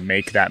was able to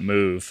make that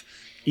move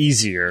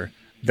easier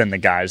than the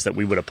guys that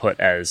we would have put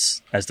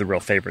as the real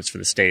favorites for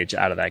the stage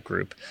out of that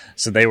group.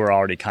 So they were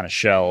already kind of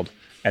shelled.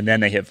 and then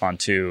they hit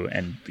Ventoux,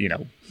 and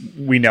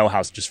we know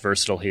how just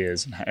versatile he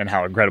is and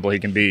how incredible he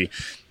can be,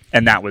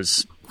 and that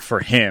was for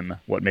him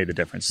what made the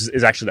difference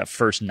is actually that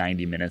first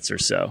 90 minutes or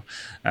so,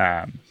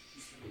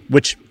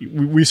 which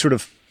we sort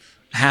of,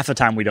 half the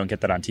time we don't get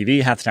that on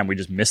TV, half the time we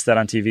just miss that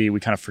on TV. We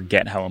kind of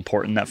forget how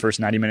important that first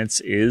 90 minutes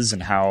is,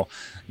 and how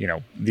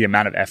the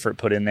amount of effort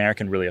put in there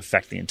can really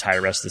affect the entire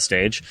rest of the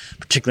stage,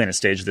 particularly in a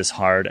stage this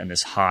hard and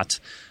this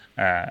hot.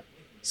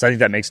 So I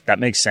think that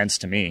makes sense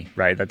to me,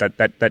 right?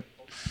 That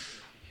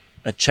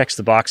checks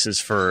the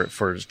boxes for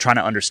trying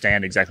to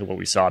understand exactly what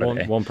we saw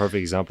today. One perfect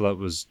example of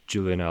that was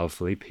Julian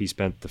Alaphilippe. He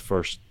spent the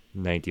first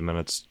 90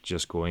 minutes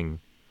just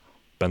going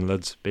bin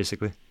lids,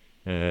 basically.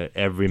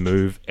 Every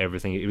move,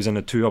 everything. He was in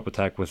a 2-up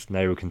attack with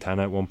Nairo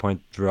Quintana at one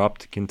point,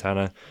 dropped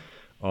Quintana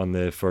on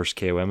the first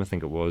KOM, I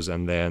think it was,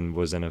 and then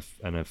was in a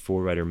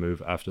 4-rider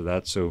move after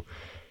that. So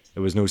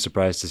it was no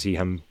surprise to see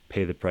him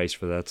pay the price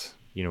for that,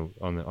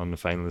 on the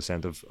final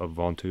ascent of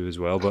Ventoux as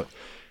well. But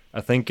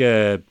I think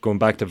going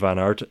back to Van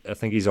Aert, I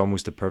think he's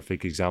almost a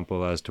perfect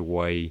example as to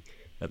why,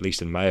 at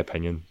least in my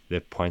opinion,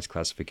 the points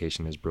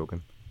classification is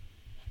broken.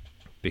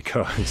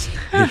 Because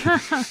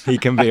he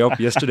can be up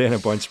yesterday in a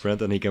point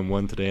sprint, and he can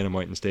win today in a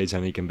mountain stage,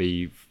 and he can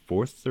be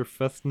 4th or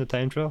 5th in the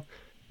time trial,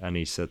 and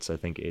he sits, I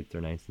think, 8th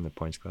or 9th in the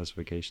points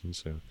classification.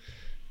 So,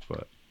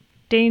 but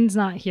Dane's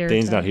not here.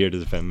 Dane's not here to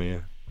defend me.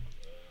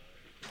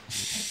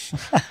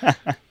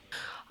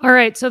 All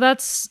right, so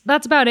that's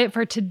about it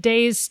for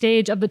today's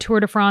stage of the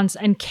Tour de France,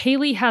 and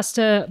Kaylee has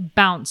to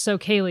bounce. So,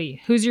 Kaylee,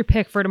 who's your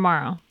pick for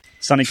tomorrow?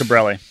 Sonny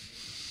Cabrelli.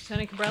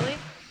 Sonny Cabrelli?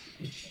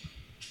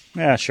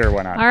 Yeah, sure,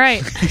 why not? All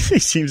right. He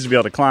seems to be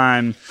able to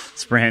climb,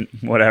 sprint,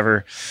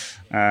 whatever.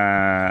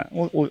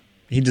 Well,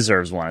 he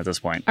deserves one at this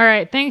point. All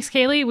right, thanks,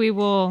 Kaylee. We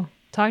will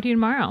talk to you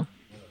tomorrow.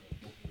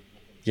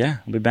 Yeah,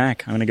 I'll be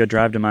back. I'm going to go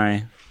drive to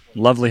my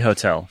lovely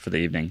hotel for the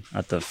evening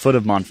at the foot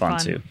of Mont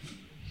Ventoux.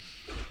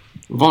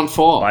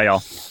 Bonfort. Bye,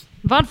 y'all.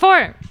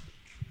 Bonfort.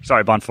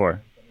 Sorry,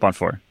 Bonfort.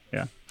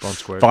 Yeah. Bon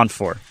Square.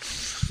 Bonfort.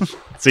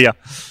 See ya.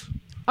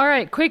 All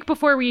right, quick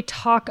before we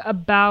talk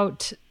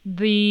about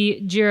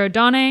the Giro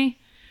Donne.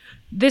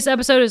 This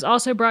episode is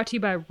also brought to you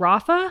by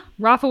Rapha.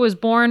 Rapha was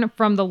born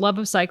from the love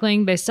of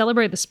cycling. They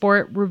celebrate the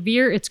sport,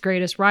 revere its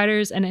greatest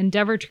riders, and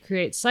endeavor to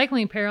create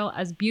cycling apparel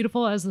as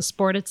beautiful as the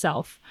sport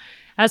itself.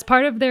 As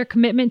part of their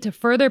commitment to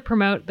further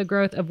promote the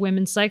growth of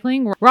women's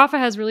cycling, Rapha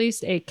has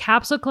released a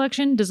capsule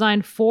collection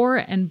designed for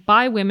and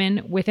by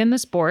women within the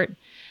sport.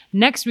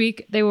 Next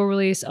week, they will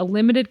release a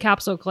limited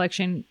capsule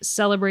collection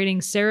celebrating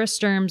Sarah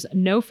Sturm's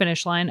no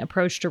finish line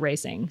approach to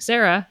racing.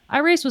 Sarah, I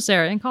raced with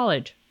Sarah in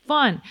college.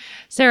 Fun.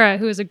 Sarah,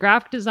 who is a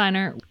graphic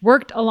designer,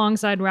 worked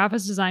alongside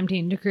Rapha's design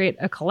team to create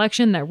a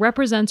collection that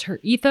represents her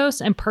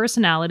ethos and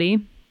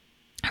personality.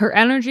 Her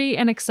energy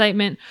and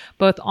excitement,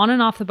 both on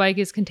and off the bike,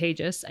 is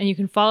contagious, and you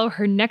can follow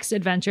her next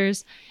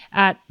adventures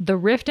at the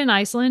Rift in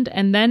Iceland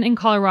and then in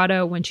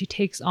Colorado when she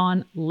takes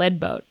on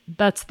Leadboat.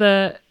 That's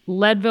the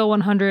Leadville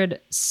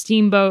 100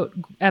 Steamboat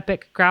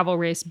Epic gravel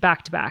race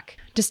back-to-back.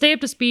 To stay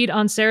up to speed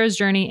on Sarah's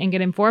journey and get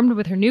informed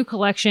with her new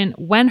collection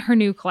when her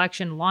new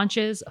collection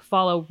launches,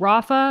 follow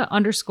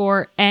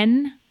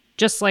Rapha_N,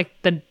 just like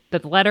the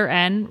letter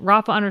N,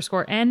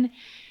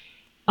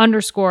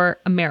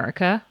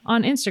 Rapha_N_America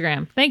on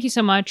Instagram. Thank you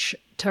so much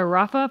to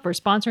Rapha for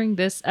sponsoring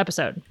this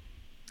episode.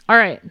 All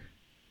right.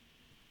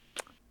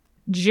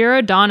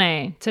 Giro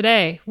Donne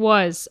today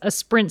was a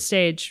sprint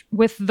stage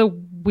with the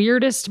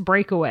weirdest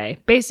breakaway.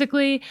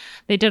 Basically,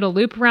 they did a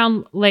loop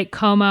around Lake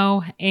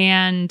Como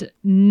and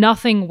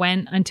nothing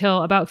went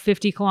until about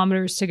 50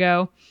 kilometers to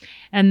go.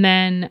 And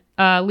then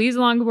Lisa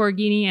Longo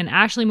Borghini and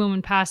Ashley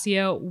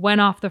Moolman-Pasio went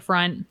off the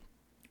front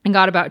and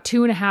got about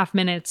 2.5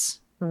 minutes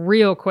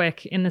real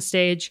quick in the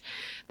stage.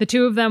 The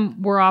two of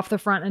them were off the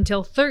front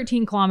until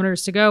 13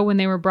 kilometers to go when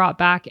they were brought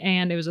back,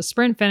 and it was a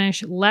sprint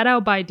finish led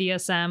out by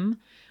DSM,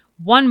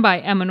 won by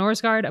Emma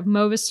Norsgaard of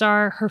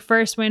Movistar, her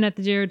first win at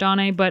the Giro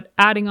Donne, but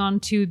adding on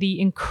to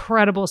the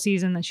incredible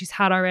season that she's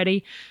had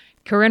already.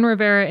 Corinne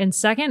Rivera in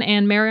second,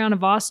 and Marianne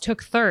Vos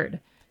took third.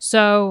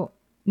 So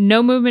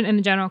no movement in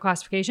the general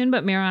classification,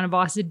 but Marianne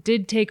Vos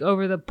did take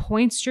over the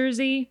points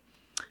jersey.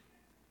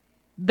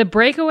 The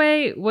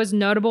breakaway was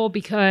notable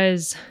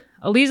because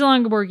Elisa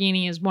Longo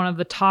Borghini is one of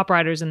the top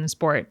riders in the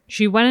sport.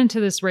 She went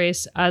into this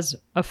race as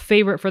a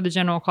favorite for the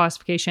general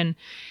classification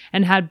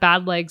and had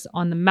bad legs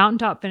on the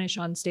mountaintop finish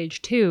on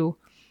stage 2,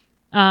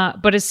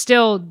 but is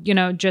still,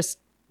 just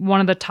one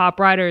of the top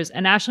riders.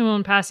 And Ashley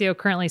Moolman-Pasio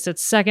currently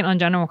sits second on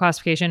general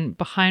classification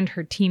behind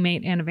her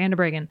teammate Anna van der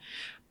Breggen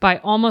by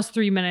almost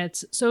 3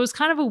 minutes. So it was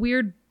kind of a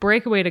weird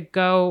breakaway to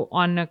go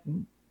on a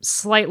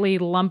slightly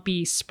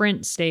lumpy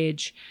sprint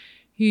stage.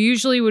 You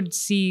usually would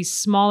see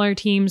smaller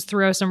teams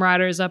throw some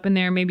riders up in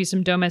there, maybe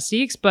some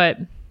domestiques, but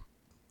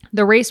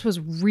the race was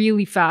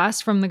really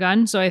fast from the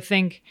gun. So I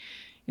think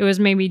it was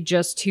maybe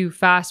just too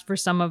fast for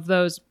some of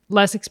those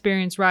less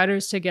experienced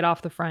riders to get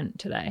off the front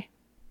today.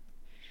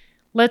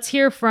 Let's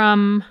hear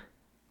from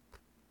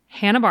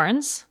Hannah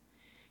Barnes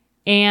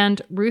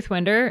and Ruth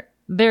Winder,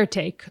 their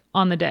take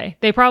on the day.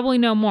 They probably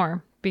know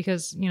more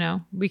because,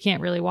 we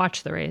can't really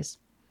watch the race.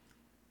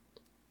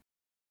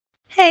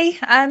 Hey,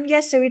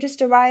 so we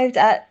just arrived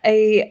at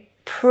a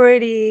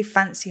pretty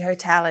fancy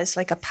hotel. It's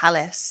like a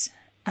palace,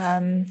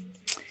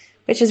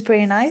 which is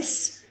pretty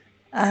nice.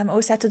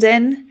 All settled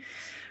in,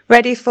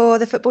 ready for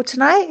the football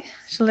tonight.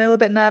 Which I'm a little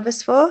bit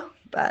nervous for,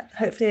 but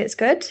hopefully it's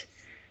good.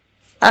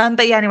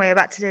 But yeah, anyway,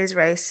 about today's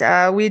race.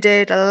 We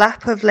did a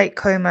lap of Lake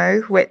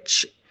Como,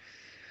 which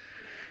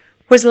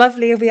was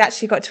lovely. We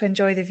actually got to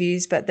enjoy the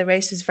views, but the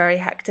race was very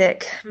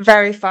hectic,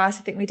 very fast.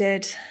 I think we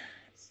did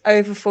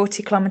over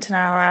 40 kilometre an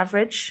hour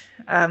average,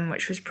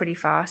 which was pretty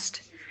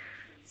fast.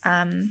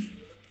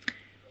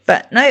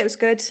 But no, it was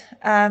good.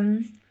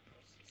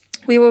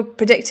 We were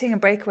predicting a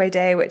breakaway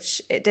day,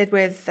 which it did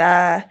with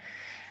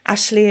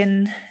Ashley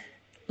and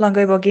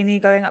Longo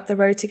Borghini going up the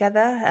road together,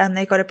 and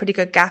they got a pretty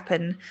good gap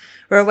and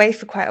were away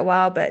for quite a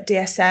while, but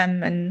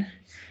DSM and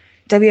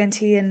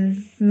WNT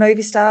and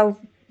Movistar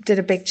did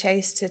a big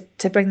chase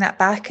to bring that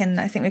back,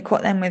 and I think we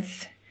caught them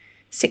with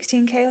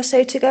 16k or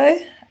so to go.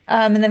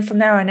 And then from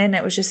there on in,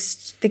 it was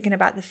just thinking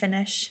about the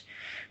finish,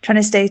 trying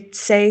to stay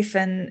safe.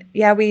 And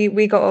yeah,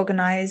 we got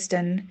organised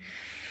and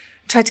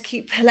tried to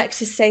keep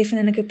Alexis safe and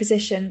in a good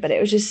position. But it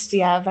was just,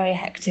 very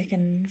hectic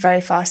and very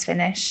fast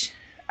finish.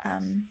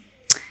 And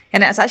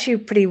it's actually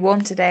pretty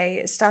warm today.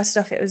 It started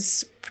off, it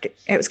was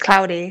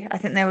cloudy. I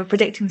think they were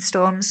predicting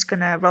storms going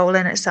to roll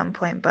in at some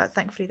point, but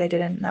thankfully they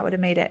didn't. That would have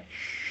made it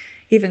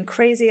even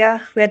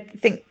crazier. We had, I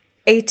think,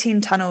 18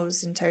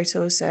 tunnels in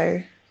total,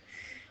 so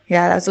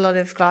yeah, there was a lot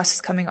of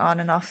glasses coming on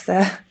and off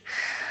the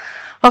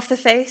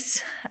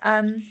face.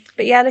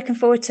 But yeah, looking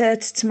forward to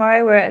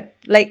tomorrow. We're at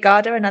Lake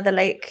Garda, another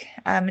lake,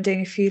 and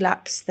doing a few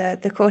laps.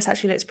 The course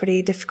actually looks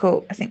pretty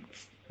difficult. I think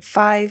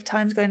 5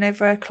 times going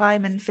over a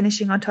climb and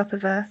finishing on top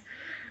of a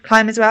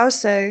climb as well.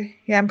 So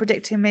yeah, I'm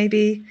predicting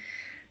maybe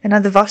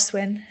another Voss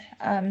win.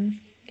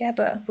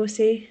 But we'll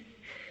see.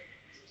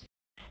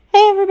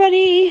 Hey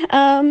everybody,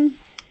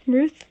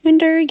 Ruth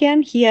Winder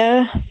again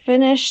here.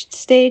 Finished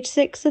stage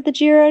 6 of the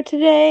Giro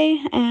today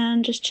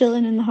and just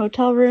chilling in the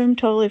hotel room.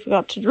 Totally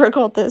forgot to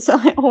record this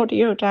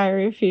audio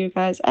diary for you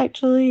guys.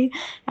 Actually,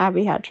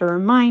 Abby had to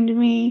remind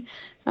me.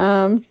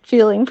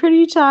 Feeling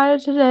pretty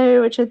tired today,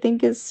 which I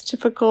think is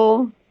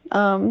typical.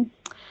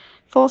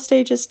 4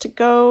 stages to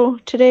go.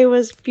 Today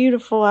was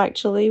beautiful,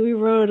 actually. We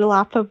rode a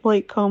lap of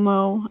Lake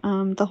Como,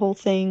 the whole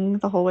thing,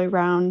 the whole way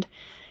round.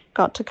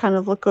 Got to kind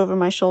of look over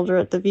my shoulder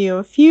at the view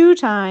a few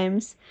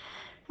times.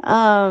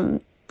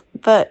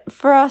 But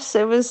for us,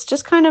 it was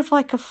just kind of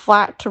like a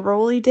flat to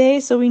rolly day.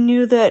 So we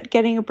knew that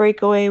getting a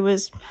breakaway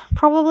was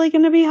probably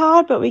going to be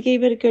hard, but we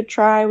gave it a good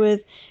try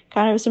with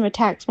kind of some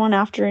attacks one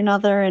after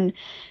another. And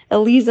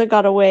Elisa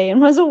got away and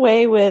was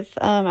away with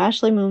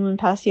Ashley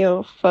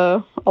Moolman-Pasio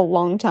for a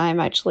long time,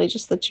 actually,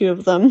 just the two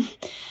of them.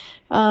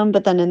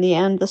 But then in the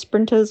end, the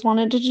sprinters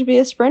wanted it to be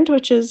a sprint,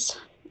 which is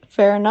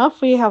fair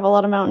enough. We have a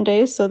lot of mountain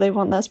days, so they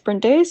want their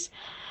sprint days.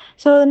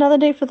 So another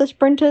day for the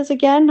sprinters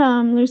again.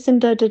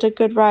 Lucinda did a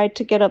good ride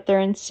to get up there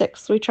in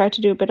 6th. We tried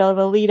to do a bit of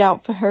a lead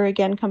out for her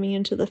again coming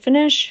into the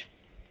finish.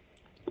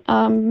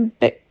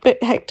 Bit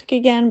hectic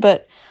again,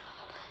 but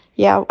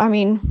yeah, I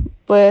mean,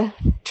 we're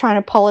trying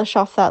to polish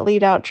off that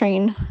lead out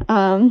train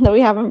that we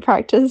haven't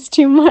practiced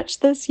too much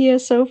this year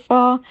so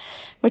far,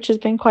 which has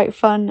been quite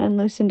fun. And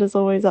Lucinda's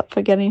always up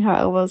for getting her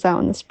elbows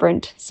out in the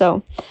sprint.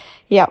 So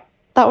yeah,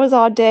 that was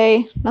our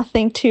day.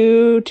 Nothing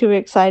too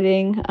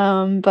exciting,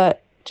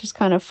 but just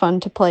kind of fun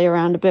to play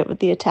around a bit with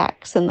the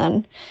attacks. And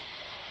then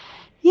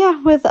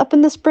yeah, with up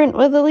in the sprint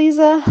with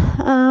Elisa.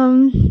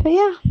 But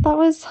yeah, that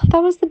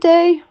was the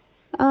day.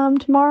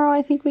 Tomorrow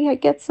I think we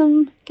get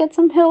some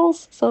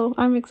hills, so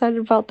I'm excited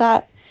about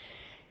that.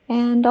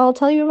 And I'll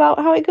tell you about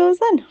how it goes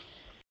then.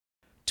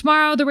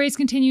 Tomorrow the race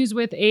continues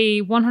with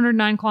a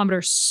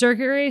 109-kilometer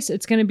circuit race.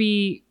 It's going to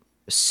be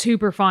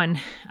super fun.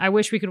 I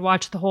wish we could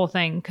watch the whole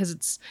thing because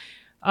it's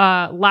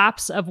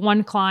laps of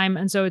one climb,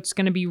 and so it's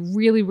going to be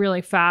really,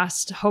 really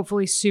fast,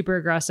 hopefully super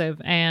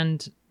aggressive,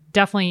 and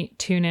definitely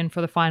tune in for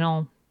the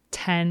final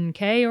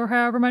 10K or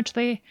however much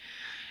they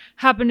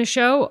happen to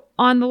show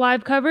on the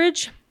live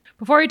coverage.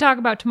 Before we talk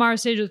about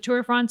tomorrow's stage of the Tour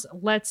de France,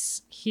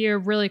 let's hear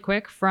really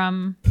quick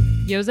from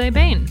Jose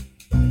Bain.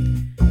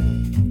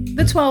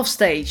 The 12th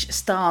stage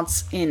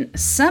starts in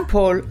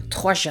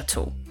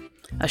Saint-Paul-Trois-Châteaux.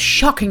 A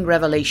shocking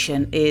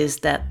revelation is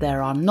that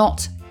there are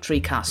not 3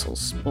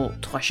 castles, or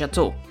Trois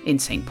Châteaux, in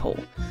St. Paul.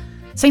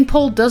 St.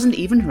 Paul doesn't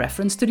even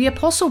reference to the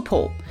Apostle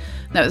Paul.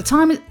 Now, the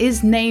town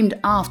is named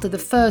after the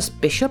first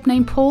bishop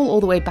named Paul all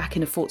the way back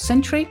in the 4th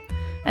century.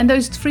 And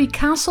those 3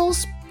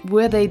 castles,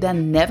 were they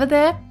then never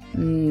there?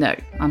 No,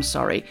 I'm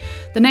sorry.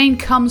 The name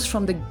comes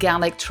from the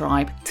Gallic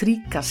tribe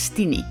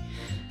Tricastini,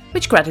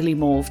 which gradually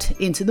morphed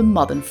into the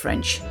modern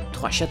French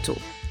Trois Châteaux.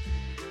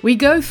 We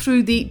go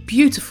through the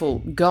beautiful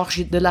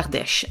Gorge de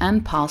l'Ardèche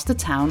and past the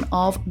town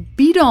of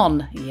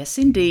Bidon. Yes,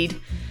 indeed.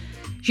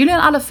 Julien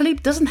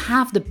Alaphilippe doesn't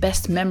have the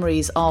best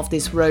memories of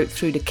this road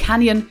through the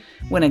canyon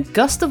when a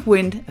gust of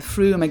wind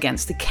threw him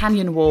against the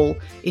canyon wall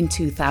in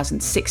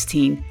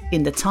 2016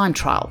 in the time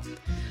trial.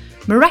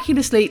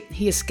 Miraculously,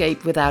 he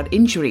escaped without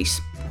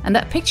injuries. And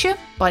that picture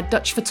by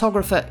Dutch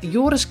photographer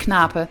Joris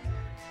Knape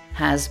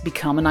has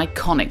become an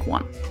iconic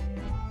one.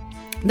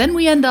 Then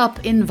we end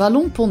up in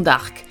Vallon-Pont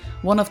d'Arc,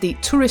 one of the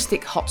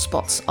touristic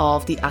hotspots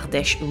of the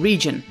Ardèche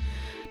region.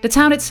 The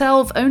town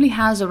itself only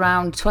has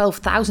around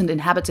 12,000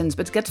 inhabitants,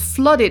 but gets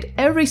flooded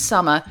every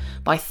summer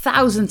by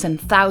thousands and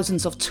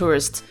thousands of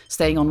tourists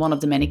staying on one of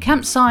the many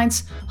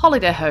campsites,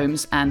 holiday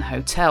homes and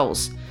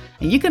hotels.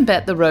 And you can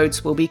bet the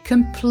roads will be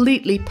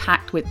completely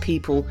packed with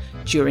people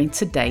during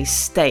today's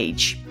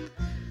stage.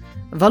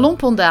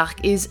 Vallon-Pont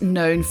d'Arc is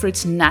known for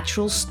its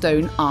natural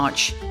stone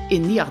arch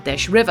in the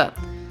Ardèche River,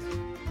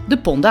 the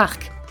Pont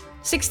d'Arc,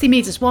 60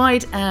 meters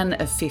wide and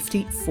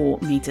 54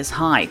 meters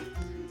high.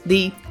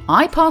 The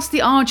 "I passed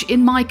the arch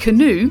in my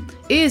canoe"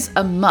 is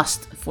a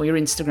must for your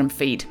Instagram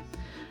feed.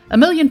 1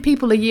 million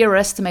people a year are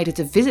estimated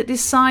to visit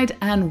this site,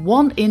 and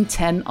 1 in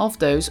 10 of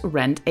those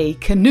rent a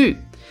canoe.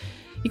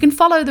 You can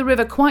follow the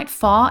river quite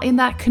far in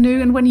that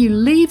canoe, and when you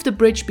leave the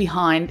bridge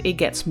behind, it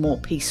gets more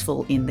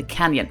peaceful in the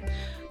canyon.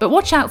 But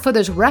watch out for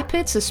those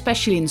rapids,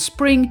 especially in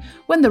spring,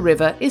 when the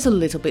river is a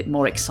little bit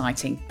more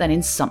exciting than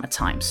in summer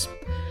times.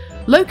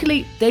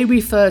 Locally, they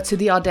refer to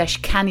the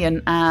Ardèche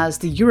Canyon as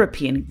the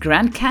European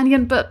Grand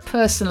Canyon, but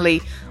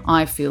personally,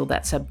 I feel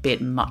that's a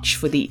bit much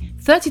for the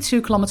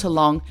 32-kilometer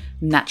long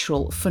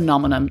natural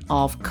phenomenon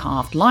of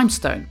carved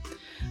limestone.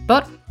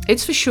 But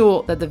it's for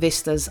sure that the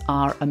vistas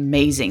are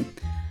amazing.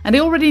 And they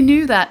already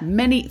knew that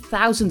many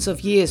thousands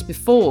of years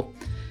before.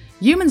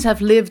 Humans have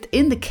lived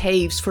in the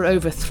caves for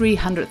over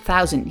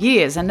 300,000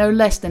 years, and no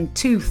less than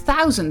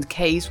 2,000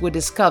 caves were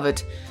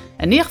discovered.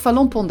 And near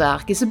Vallon-Pont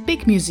d'Arc is a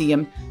big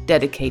museum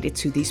dedicated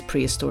to these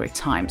prehistoric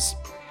times.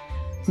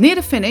 Near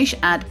the finish,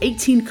 at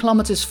 18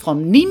 kilometers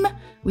from Nîmes,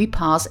 we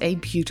pass a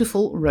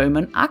beautiful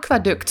Roman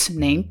aqueduct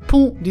named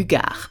Pont du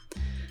Gard.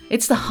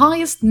 It's the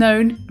highest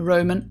known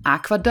Roman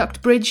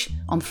aqueduct bridge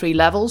on 3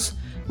 levels,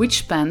 which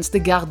spans the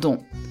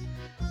Gardon.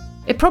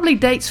 It probably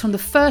dates from the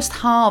first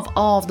half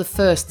of the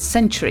 1st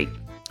century.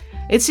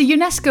 It's a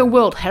UNESCO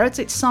World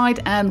Heritage Site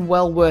and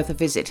well worth a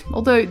visit,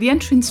 although the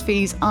entrance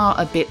fees are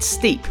a bit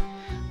steep.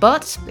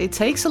 But it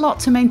takes a lot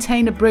to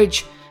maintain a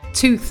bridge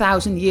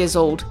 2,000 years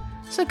old,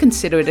 so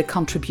consider it a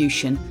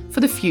contribution for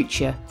the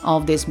future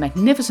of this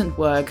magnificent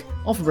work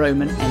of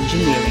Roman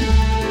engineering.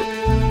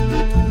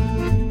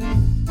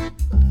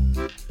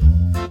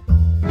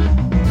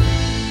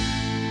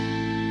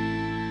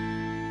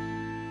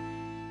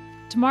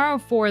 Tomorrow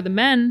for the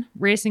men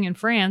racing in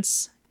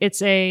France,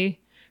 it's a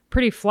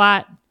pretty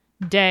flat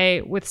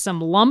day with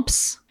some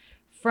lumps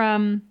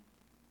from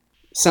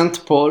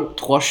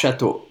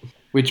Saint-Paul-Trois-Châteaux,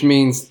 which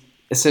means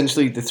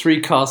essentially the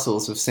 3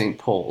 castles of St.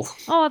 Paul.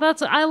 Oh,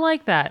 I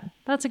like that.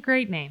 That's a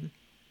great name.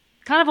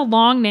 Kind of a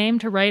long name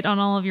to write on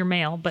all of your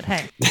mail, but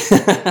hey.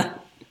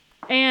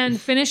 And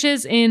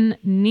finishes in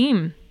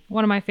Nîmes,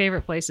 one of my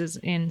favorite places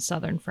in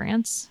southern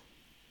France.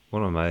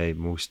 One of my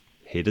most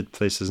hated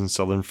places in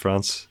southern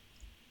France.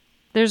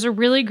 There's a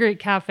really great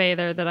cafe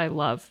there that I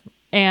love.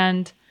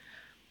 And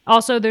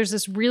also there's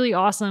this really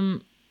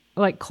awesome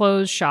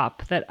clothes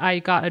shop that I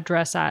got a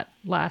dress at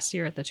last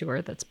year at the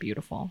tour that's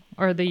beautiful,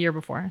 or the year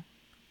before.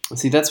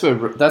 See, that's where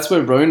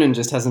Ronan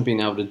just hasn't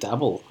been able to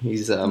dabble.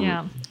 He's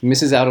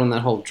misses out on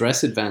that whole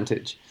dress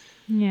advantage.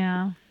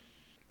 Yeah.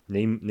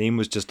 Nîmes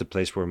was just a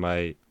place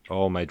where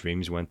all my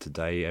dreams went to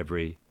die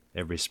every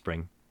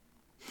spring.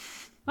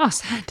 Oh,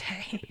 sad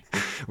day.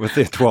 With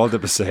the Étoile de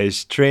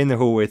Bessèges, train the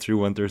whole way through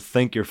winter,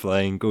 think you're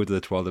flying, go to the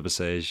Étoile de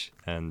Bessèges,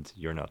 and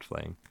you're not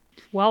flying.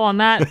 Well, on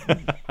that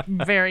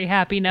very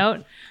happy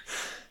note,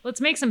 let's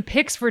make some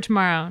picks for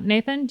tomorrow.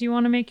 Nathan, do you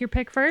want to make your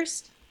pick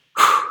first?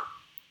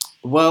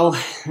 Well,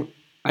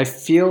 I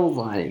feel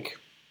like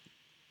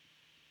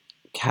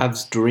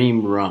Cav's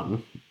dream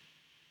run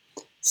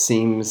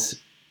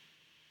seems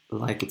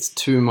like it's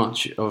too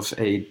much of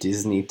a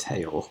Disney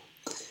tale.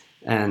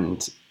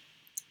 And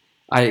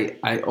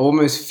I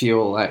almost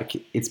feel like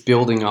it's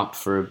building up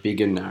for a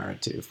bigger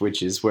narrative,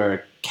 which is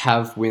where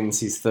Cav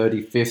wins his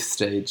 35th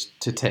stage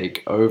to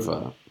take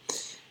over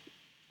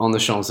on the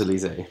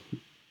Champs-Élysées.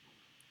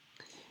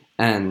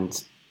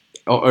 And,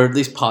 or at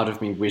least part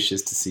of me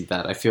wishes to see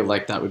that. I feel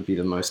like that would be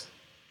the most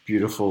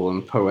beautiful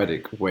and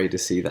poetic way to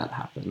see that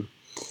happen.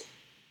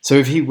 So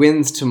if he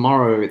wins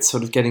tomorrow, it's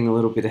sort of getting a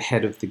little bit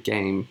ahead of the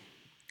game.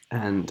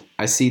 And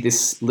I see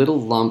this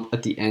little lump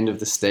at the end of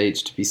the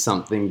stage to be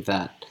something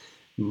that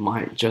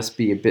might just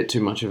be a bit too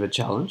much of a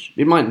challenge.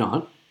 It might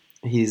not.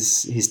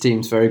 His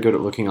team's very good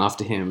at looking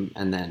after him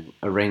and then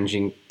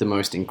arranging the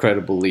most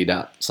incredible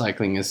lead-out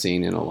cycling has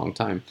seen in a long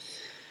time.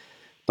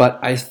 But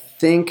I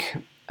think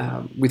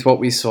with what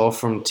we saw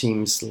from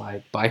teams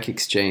like Bike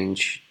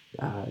Exchange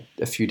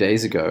a few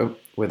days ago,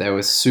 where they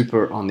were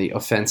super on the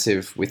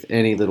offensive with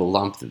any little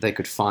lump that they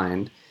could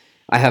find,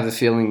 I have a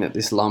feeling that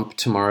this lump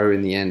tomorrow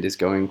in the end is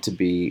going to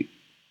be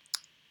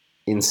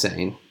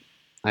insane.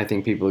 I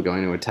think people are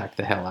going to attack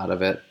the hell out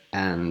of it,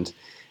 and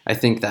I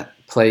think that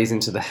plays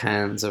into the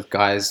hands of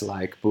guys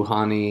like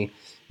Bouhanni,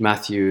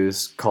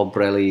 Matthews,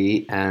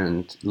 Colbrelli,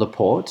 and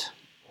Laporte.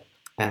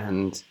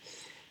 And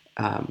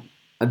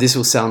this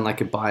will sound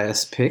like a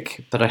biased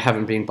pick, but I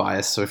haven't been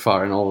biased so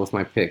far in all of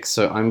my picks.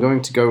 So I'm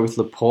going to go with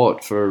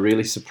Laporte for a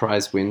really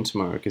surprise win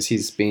tomorrow because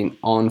he's been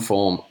on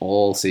form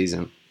all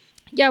season.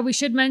 Yeah, we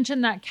should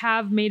mention that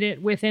Cav made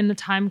it within the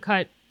time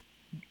cut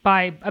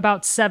by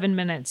about 7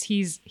 minutes.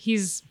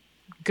 He's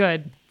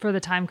good for the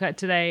time cut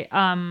today,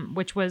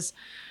 which was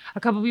a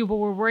couple people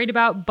were worried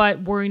about,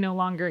 but worry no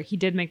longer. He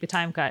did make the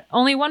time cut.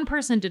 Only one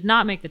person did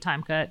not make the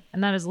time cut,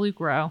 and that is Luke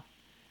Rowe.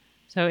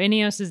 So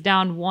Ineos is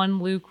down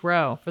 1 Luke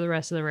Rowe for the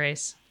rest of the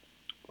race.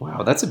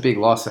 Wow, that's a big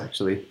loss,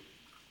 actually.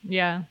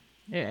 Yeah,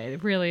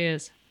 it really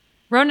is.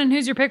 Ronan,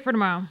 who's your pick for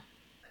tomorrow?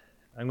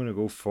 I'm going to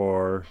go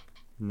for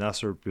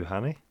Nasser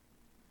Bouhanni.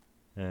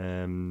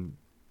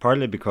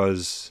 Partly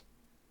because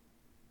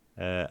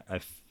I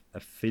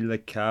feel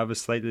like Cav is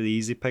slightly the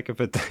easy pick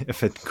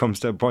if it comes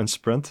to a point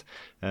sprint.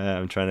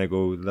 I'm trying to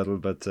go a little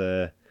bit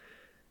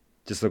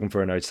just looking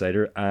for an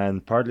outsider,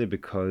 and partly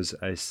because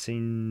I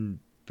seen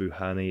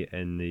Bouhanni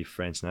in the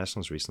French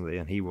Nationals recently,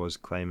 and he was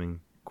climbing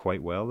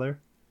quite well there,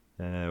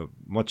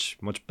 much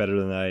better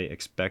than I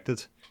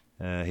expected.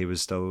 He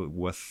was still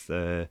with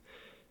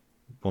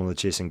one of the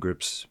chasing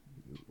groups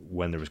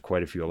when there was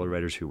quite a few other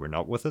riders who were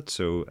not with it.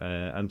 So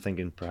I'm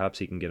thinking perhaps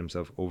he can get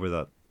himself over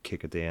that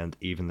kick at the end,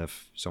 even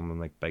if someone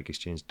like Bike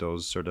Exchange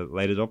does sort of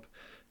light it up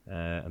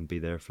and be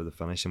there for the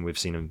finish. And we've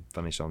seen him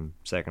finish on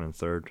second and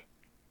third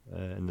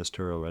in this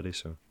tour already.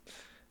 So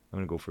I'm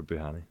going to go for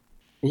Bouhanni.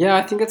 Yeah,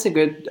 I think that's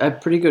a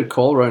pretty good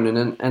call,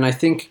 Ronan. And I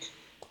think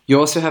you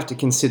also have to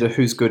consider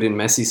who's good in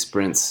messy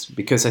sprints,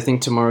 because I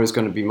think tomorrow is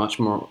going to be much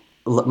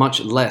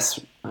less,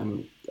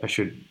 I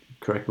should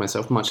correct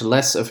myself, much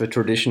less of a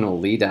traditional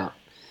lead out.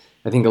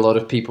 I think a lot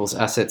of people's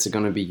assets are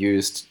going to be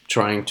used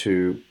trying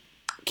to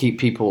keep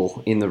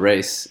people in the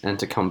race and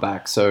to come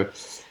back. So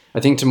I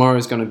think tomorrow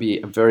is going to be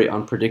a very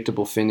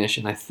unpredictable finish,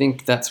 and I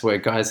think that's where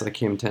guys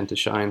like him tend to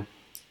shine.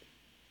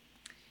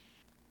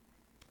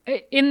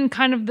 In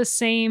kind of the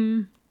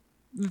same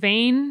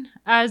vein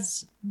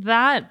as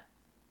that,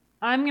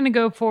 I'm going to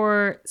go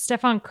for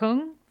Stefan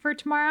Kung for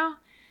tomorrow.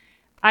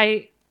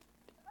 I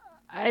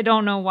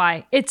don't know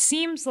why. It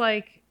seems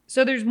like,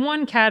 so there's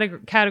one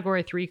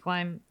category 3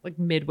 climb like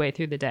midway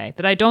through the day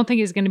that I don't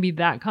think is going to be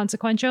that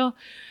consequential,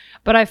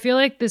 but I feel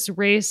like this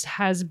race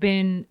has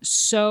been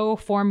so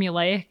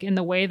formulaic in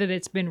the way that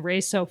it's been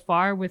raced so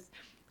far with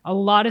a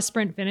lot of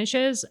sprint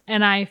finishes,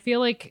 and I feel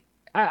like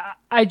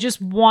I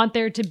just want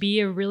there to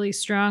be a really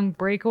strong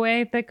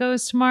breakaway that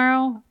goes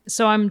tomorrow.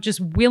 So I'm just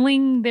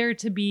willing there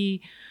to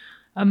be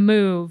a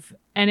move.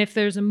 And if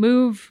there's a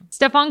move,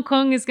 Stefan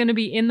Kung is going to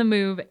be in the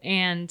move,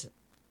 and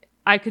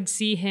I could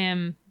see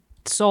him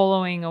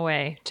soloing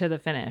away to the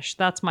finish.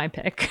 That's my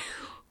pick.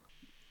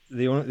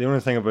 The only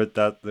thing about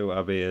that, though,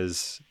 Abby,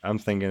 is I'm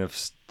thinking if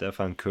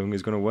Stefan Kung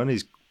is going to win,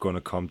 he's going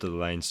to come to the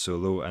line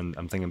solo. And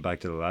I'm thinking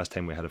back to the last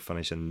time we had a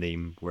finish in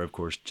Nîmes, where, of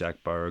course,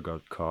 Jack Bauer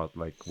got caught,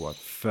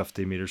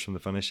 50 metres from the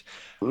finish.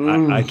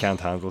 I can't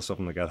handle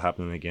something like that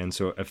happening again.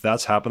 So if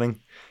that's happening,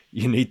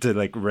 you need to,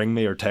 ring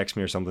me or text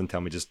me or something, tell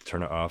me just to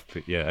turn it off.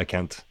 But yeah, I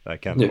can't.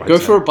 Yeah, go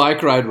for a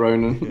bike ride,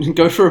 Ronan.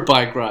 Go for a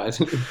bike ride.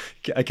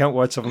 I can't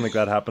watch something like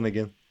that happen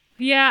again.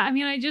 Yeah, I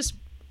mean,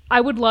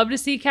 I would love to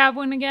see Cav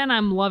win again.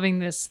 I'm loving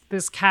this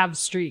Cav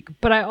streak,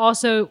 but I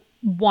also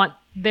want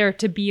there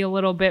to be a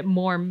little bit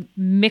more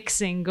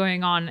mixing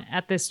going on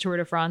at this Tour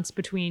de France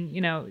between,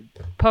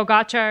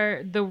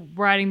 Pogacar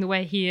riding the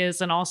way he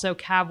is, and also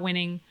Cav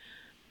winning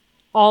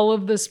all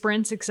of the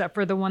sprints except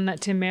for the one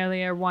that Tim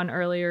Merlier won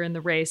earlier in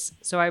the race.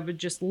 So I would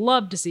just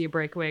love to see a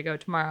breakaway go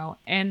tomorrow.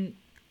 And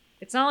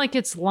it's not like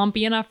it's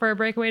lumpy enough for a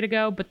breakaway to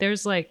go, but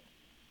there's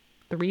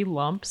 3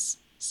 lumps.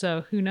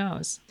 So who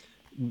knows?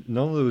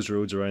 None of those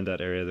roads around that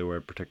area, they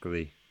were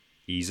particularly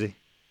easy.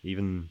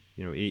 Even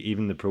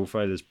the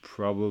profile is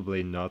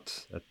probably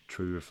not a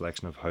true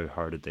reflection of how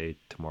hard a day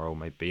tomorrow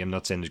might be. I'm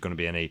not saying there's going to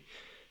be any,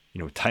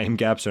 time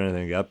gaps or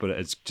anything like that, but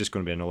it's just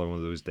going to be another one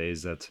of those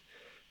days that,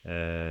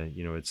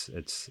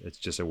 it's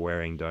just a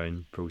wearing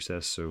down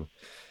process. So,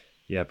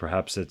 yeah,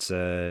 perhaps it's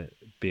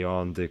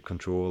beyond the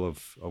control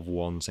of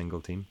one single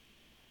team.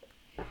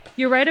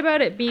 You're right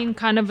about it being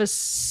kind of a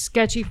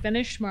sketchy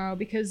finish tomorrow,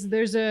 because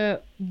there's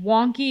a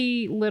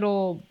wonky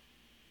little...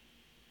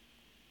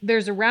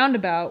 There's a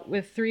roundabout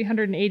with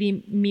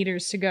 380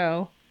 meters to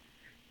go,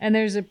 and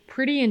there's a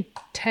pretty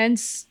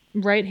intense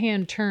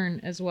right-hand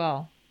turn as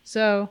well.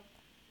 So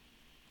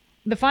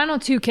the final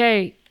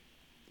 2K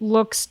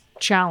looks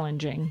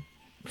challenging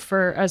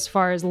for as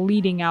far as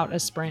leading out a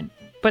sprint,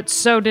 but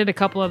so did a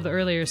couple of the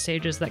earlier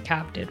stages that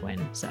Cav did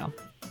win. So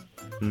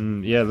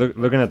yeah,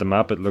 looking at the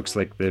map, it looks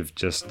like they've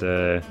just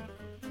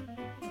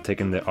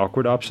taken the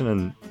awkward option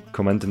and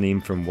come into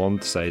Nîmes from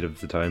one side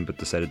of the town, but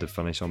decided to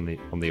finish on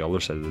the other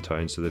side of the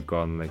town. So they've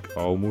gone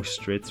almost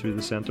straight through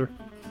the centre.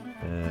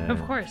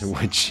 Of course,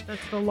 which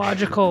that's the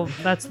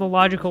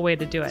logical way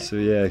to do it. So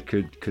yeah, it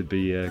could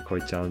be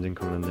quite challenging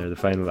coming in there. The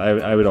final,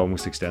 I would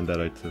almost extend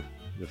that out to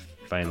the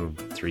final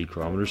 3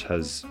 kilometers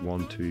has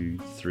 1, 2,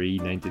 3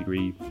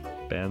 90-degree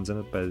bends in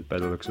it by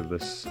the looks of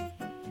this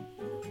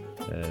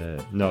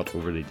not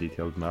overly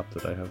detailed map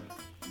that I have.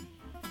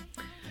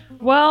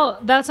 Well,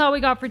 that's all we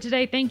got for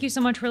today. Thank you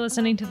so much for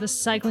listening to the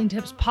Cycling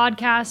Tips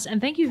podcast. And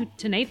thank you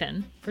to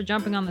Nathan for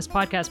jumping on this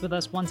podcast with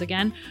us once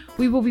again.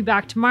 We will be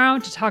back tomorrow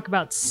to talk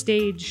about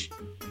stage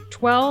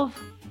 12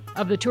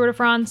 of the Tour de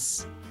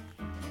France.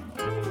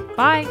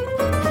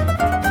 Bye.